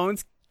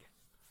Jones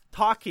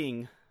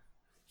talking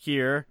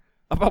here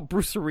about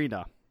Bruce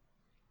Arena.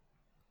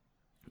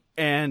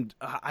 And,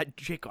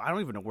 Jacob, I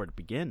don't even know where to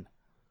begin.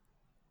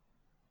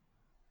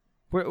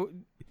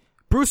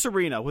 Bruce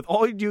Arena, with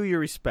all due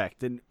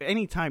respect, and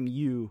anytime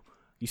you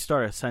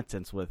start a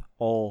sentence with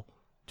all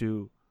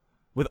due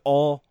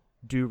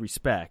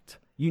respect,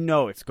 you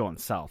know it's going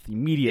south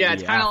immediately. Yeah,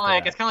 it's kind of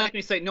like when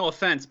you say no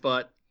offense,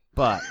 but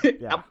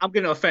yeah. I'm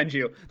going to offend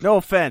you. No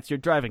offense, your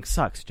driving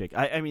sucks, Jake.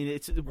 I mean,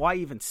 it's why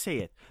even say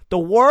it? The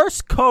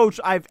worst coach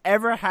I've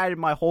ever had in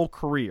my whole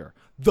career.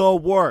 The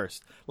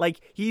worst. Like,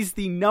 he's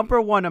the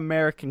number one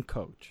American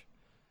coach.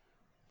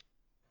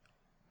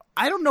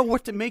 I don't know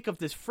what to make of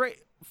this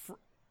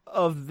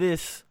of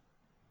this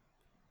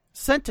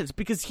sentence,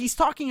 because he's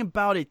talking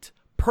about it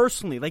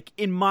personally, like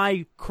in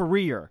my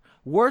career.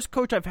 Worst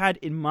coach I've had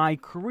in my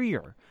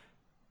career.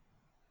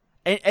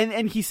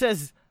 And he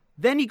says,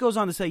 then he goes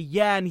on to say,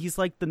 yeah, and he's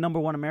like the number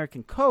one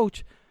American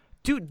coach.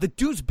 Dude, the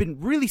dude's been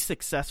really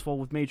successful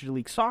with Major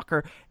League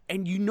Soccer,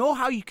 and you know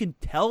how you can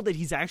tell that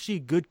he's actually a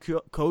good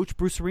coach,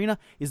 Bruce Arena,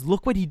 is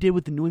look what he did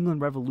with the New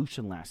England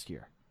Revolution last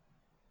year.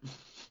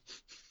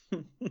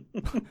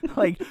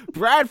 Like,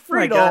 Brad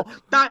Friedel.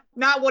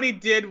 Not what he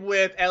did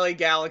with LA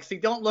Galaxy.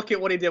 Don't look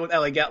at what he did with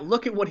LA Galaxy.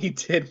 Look at what he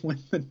did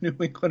with the New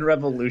England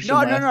Revolution.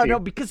 No,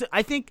 because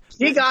I think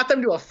he got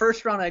them to a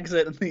first-round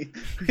exit.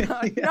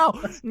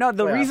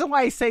 The reason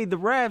why I say the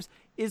Revs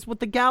is with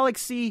the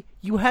Galaxy,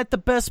 you had the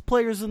best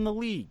players in the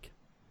league.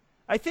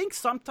 I think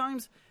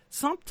sometimes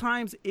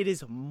it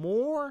is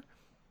more.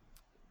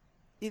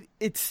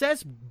 It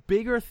says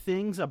bigger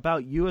things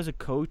about you as a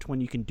coach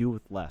when you can do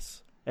with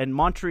less. And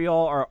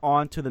Montreal are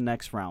on to the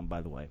next round,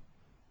 by the way.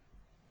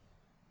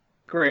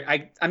 Great.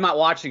 I'm not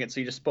watching it, so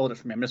you just spoiled it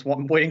for me. I'm just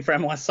waiting for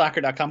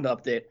MLSsoccer.com to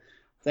update.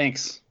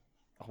 Thanks.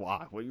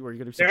 Wow. What were you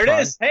going to say? There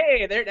it is.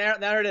 Hey,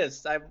 there it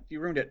is. You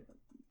ruined it.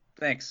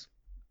 Thanks.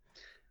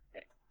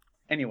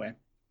 Anyway.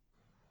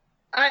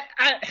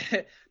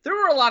 There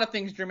were a lot of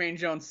things Jermaine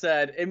Jones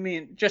said. I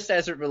mean, just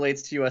as it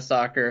relates to U.S.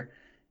 Soccer,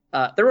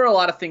 there were a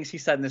lot of things he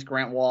said in this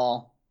Grant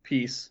Wall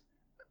piece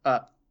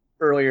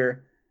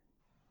earlier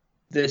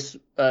this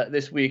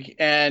week,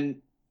 and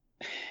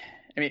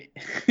I mean,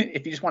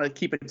 if you just want to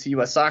keep it to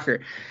U.S.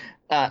 Soccer,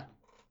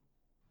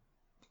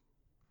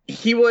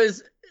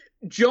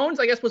 Jones,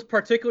 I guess, was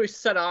particularly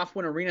set off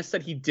when Arena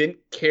said he didn't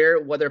care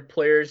whether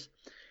players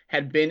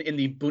had been in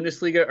the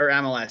Bundesliga or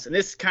MLS, and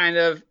this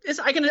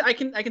I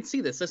can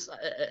see this. This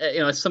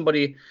as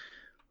somebody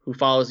who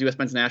follows the U.S.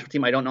 men's national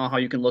team, I don't know how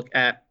you can look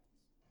at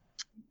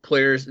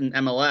players in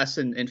MLS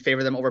and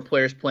favor them over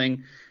players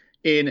playing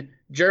in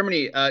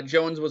Germany.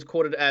 Jones was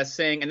quoted as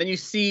saying, and then you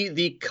see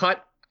the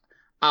cut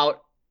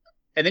out,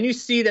 and then you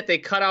see that they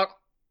cut out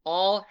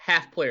all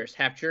half players,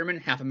 half German,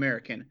 half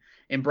American,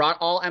 and brought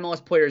all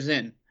MLS players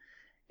in.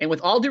 And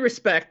with all due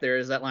respect, there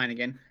is that line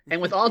again,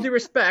 and with all due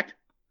respect,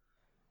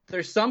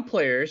 there's some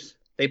players,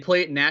 they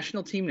play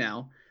national team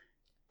now,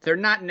 They're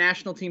not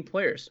national team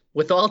players.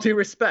 With all due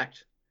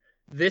respect,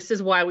 this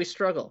is why we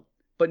struggle.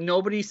 But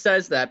nobody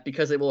says that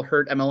because it will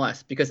hurt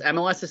MLS. Because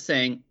MLS is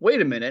saying,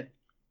 wait a minute,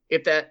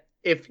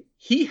 if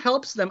he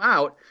helps them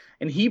out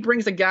and he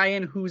brings a guy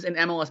in who's an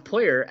MLS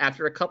player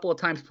after a couple of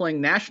times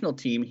playing national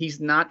team, he's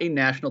not a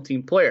national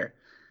team player.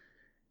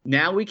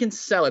 Now we can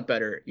sell it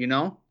better, you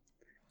know?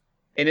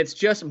 And it's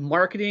just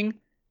marketing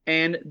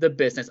and the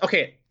business.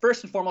 Okay,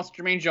 first and foremost,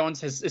 Jermaine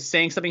Jones is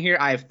saying something here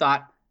I have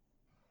thought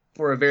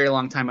for a very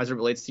long time as it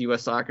relates to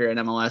U.S. soccer and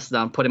MLS.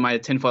 I'm putting my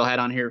tinfoil hat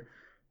on here.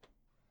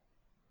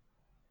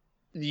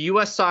 The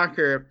U.S.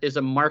 soccer is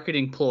a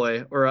marketing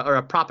ploy or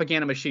a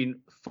propaganda machine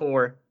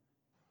for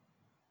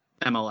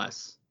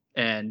MLS.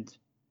 And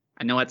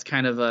I know that's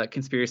kind of a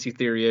conspiracy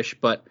theory-ish,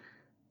 but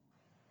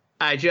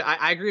I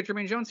agree with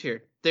Jermaine Jones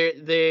here.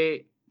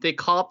 They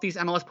call up these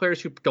MLS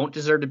players who don't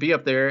deserve to be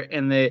up there,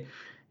 and they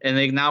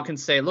now can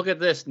say, look at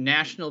this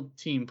national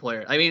team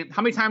player. I mean,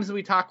 how many times did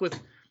we talk with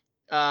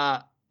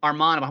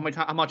Armand about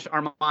how much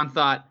Armand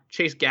thought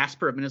Chase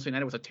Gasper of Minnesota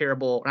United was a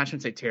terrible, I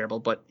shouldn't say terrible,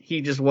 but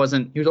he just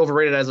wasn't, he was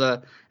overrated as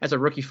a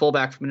rookie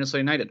fullback for Minnesota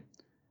United.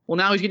 Well,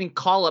 now he's getting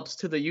call-ups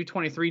to the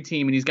U23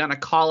 team, and he's gotten a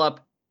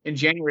call-up in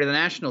January to the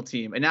national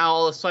team. And now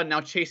all of a sudden,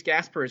 now Chase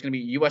Gasper is going to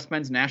be U.S.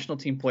 men's national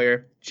team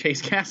player,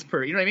 Chase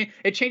Gasper. You know what I mean?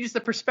 It changes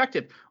the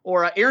perspective.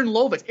 Or Aaron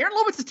Lovitz. Aaron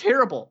Lovitz is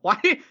terrible. Why?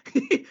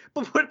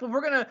 but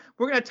we're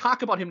gonna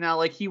talk about him now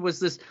like he was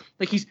this,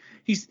 like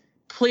he's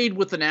played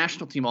with the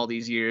national team all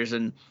these years,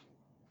 and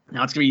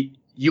now it's gonna be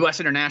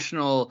U.S.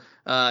 international.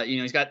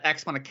 He's got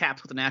X amount of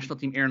caps with the national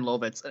team. Aaron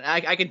Lovitz.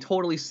 I can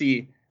totally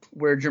see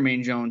where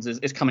Jermaine Jones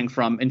is coming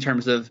from in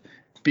terms of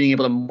being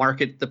able to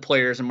market the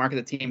players and market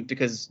the team,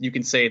 because you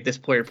can say this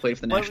player played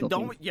for the national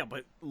team. Yeah,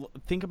 but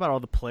think about all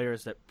the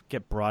players that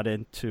get brought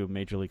into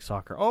Major League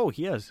Soccer. Oh,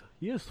 he has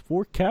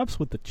 4 caps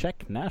with the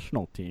Czech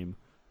national team.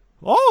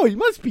 Oh, he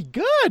must be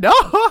good.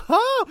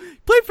 Oh,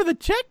 played for the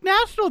Czech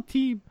national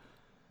team.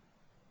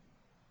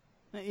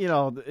 You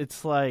know,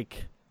 it's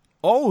like,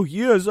 oh, he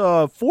has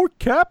 4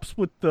 caps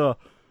with the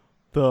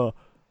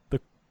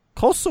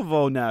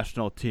Kosovo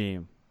national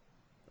team.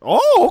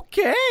 Oh,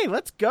 okay,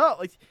 let's go.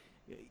 Like,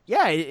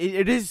 yeah,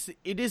 it is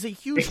a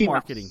huge Mickey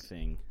marketing Mouse.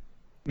 thing.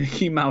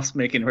 Mickey Mouse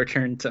making a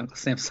return to Uncle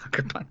Sam's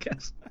Soccer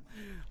Podcast.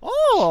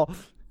 Oh,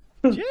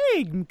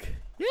 Jake,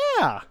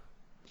 yeah.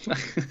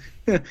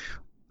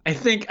 I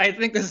think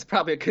this is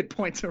probably a good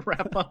point to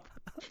wrap up.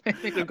 I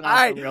think we've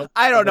gone.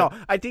 I don't know.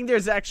 I think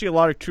there's actually a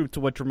lot of truth to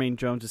what Jermaine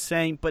Jones is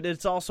saying, but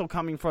it's also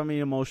coming from an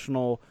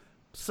emotional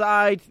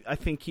side. I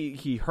think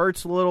he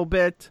hurts a little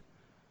bit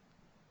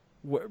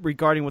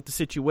regarding what the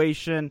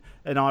situation,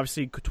 and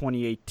obviously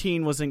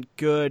 2018 wasn't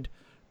good.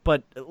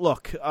 But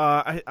look,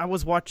 I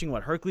was watching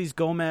Hercules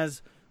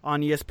Gomez on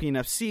ESPN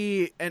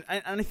FC, and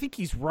I think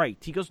he's right.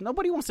 He goes,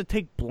 nobody wants to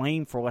take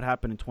blame for what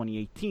happened in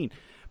 2018.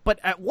 But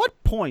at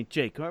what point,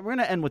 Jake, we're going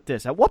to end with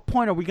this. At what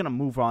point are we going to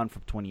move on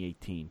from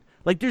 2018?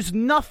 Like, there's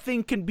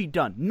nothing to be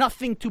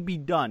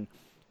done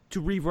to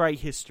rewrite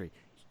history.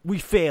 We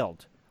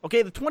failed.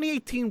 Okay, the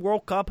 2018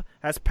 World Cup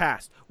has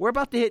passed. We're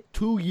about to hit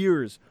 2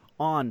 years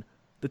on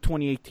the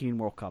 2018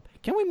 World Cup.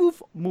 Can we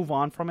move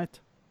on from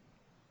it?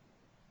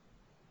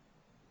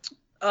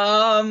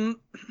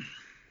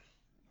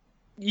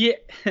 Yeah.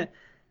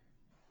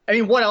 I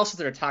mean, what else is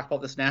there to talk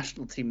about this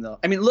national team, though?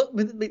 I mean, look.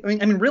 I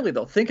mean, really,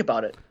 though. Think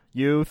about it.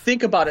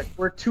 Think about it.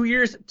 We're 2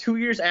 years. 2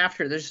 years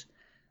after.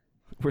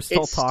 We're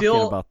still talking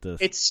about this.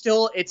 It's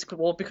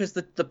because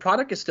the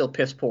product is still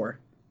piss poor.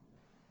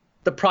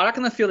 The product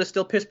on the field is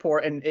still piss poor,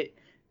 and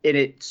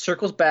it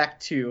circles back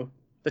to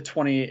the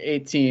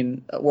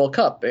 2018 World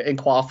Cup and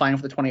qualifying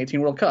for the 2018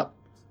 World Cup.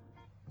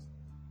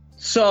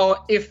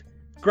 So if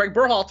Greg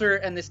Berhalter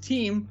and this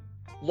team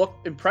look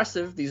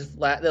impressive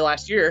the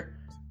last year,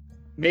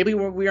 maybe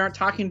we aren't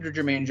talking to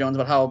Jermaine Jones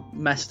about how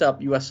messed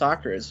up U.S.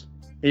 soccer is.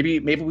 Maybe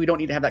we don't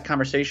need to have that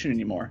conversation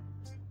anymore.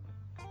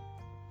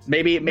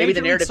 Maybe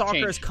the narrative soccer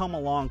changed. has come a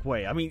long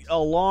way. I mean, a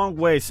long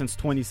way since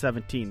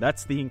 2017.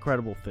 That's the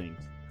incredible thing.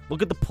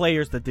 Look at the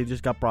players that they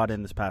just got brought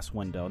in this past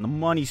window and the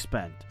money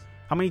spent.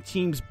 How many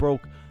teams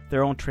broke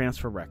their own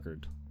transfer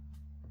record?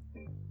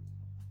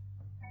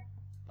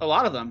 A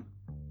lot of them.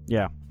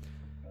 Yeah.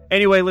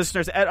 Anyway,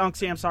 listeners, at Unc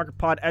Sam Soccer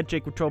Pod, at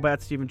Jake Wetruba,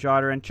 at Steven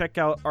Jotter, and check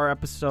out our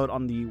episode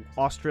on the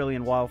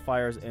Australian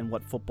wildfires and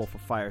what Football for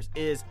Fires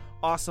is.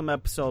 Awesome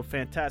episode,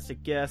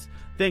 fantastic guest.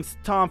 Thanks to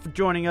Tom for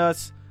joining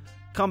us.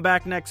 Come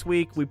back next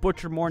week. We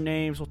butcher more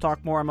names. We'll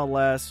talk more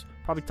MLS.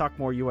 Probably talk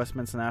more U.S.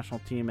 men's national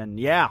team. And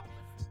yeah,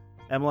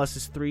 MLS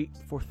is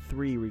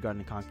 3-3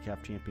 regarding the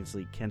CONCACAF Champions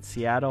League. Can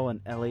Seattle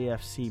and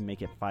LAFC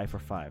make it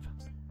 5-5?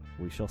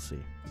 We shall see.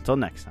 Until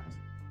next time.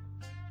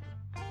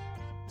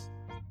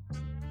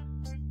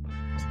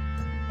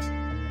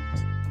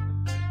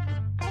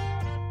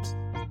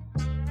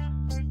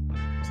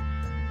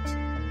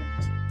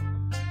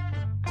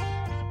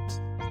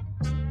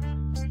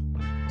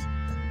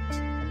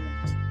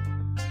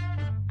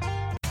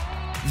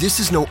 This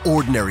is no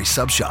ordinary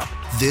sub shop.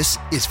 This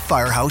is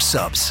Firehouse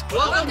Subs.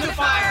 Welcome to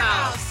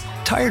Firehouse.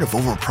 Tired of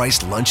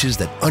overpriced lunches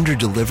that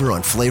underdeliver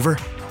on flavor?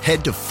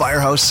 Head to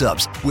Firehouse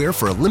Subs, where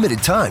for a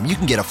limited time you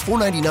can get a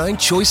 $4.99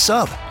 choice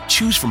sub.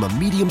 Choose from a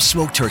medium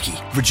smoked turkey,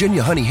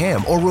 Virginia honey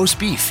ham, or roast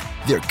beef.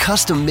 They're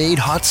custom-made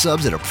hot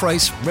subs at a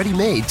price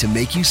ready-made to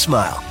make you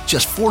smile.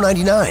 Just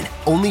 $4.99,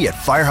 only at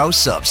Firehouse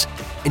Subs.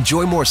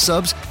 Enjoy more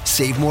subs,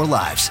 save more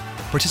lives.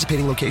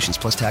 Participating locations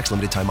plus tax,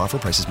 limited time offer.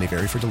 Prices may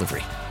vary for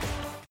delivery.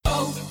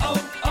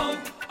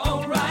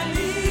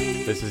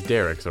 This is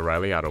Derek's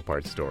O'Reilly Auto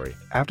Parts story.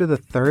 After the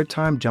third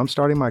time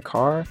jump-starting my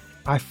car,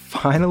 I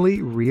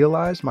finally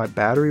realized my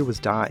battery was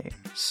dying.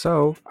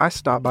 So I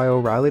stopped by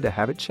O'Reilly to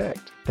have it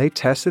checked. They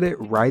tested it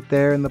right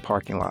there in the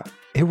parking lot.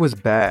 It was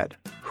bad,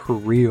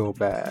 real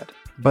bad.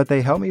 But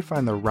they helped me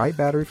find the right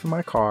battery for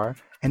my car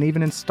and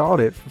even installed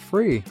it for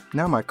free.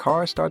 Now my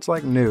car starts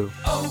like new.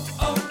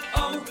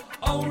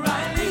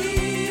 O'Reilly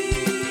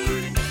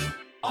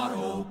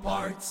Auto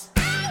Parts.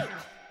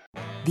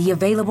 The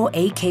available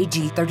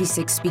AKG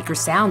 36-speaker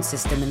sound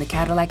system in the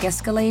Cadillac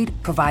Escalade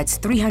provides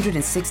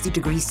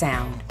 360-degree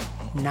sound,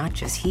 not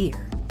just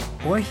here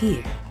or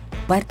here,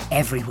 but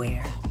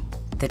everywhere.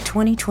 The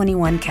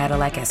 2021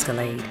 Cadillac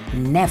Escalade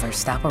never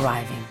stop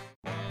arriving.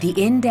 The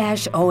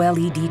in-dash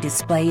OLED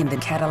display in the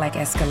Cadillac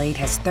Escalade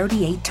has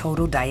 38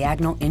 total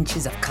diagonal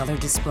inches of color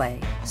display.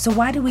 So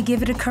why do we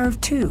give it a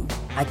curve too?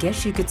 I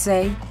guess you could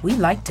say we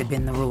like to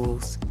bend the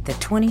rules. The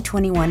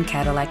 2021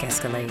 Cadillac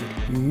Escalade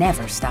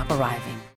never stop arriving.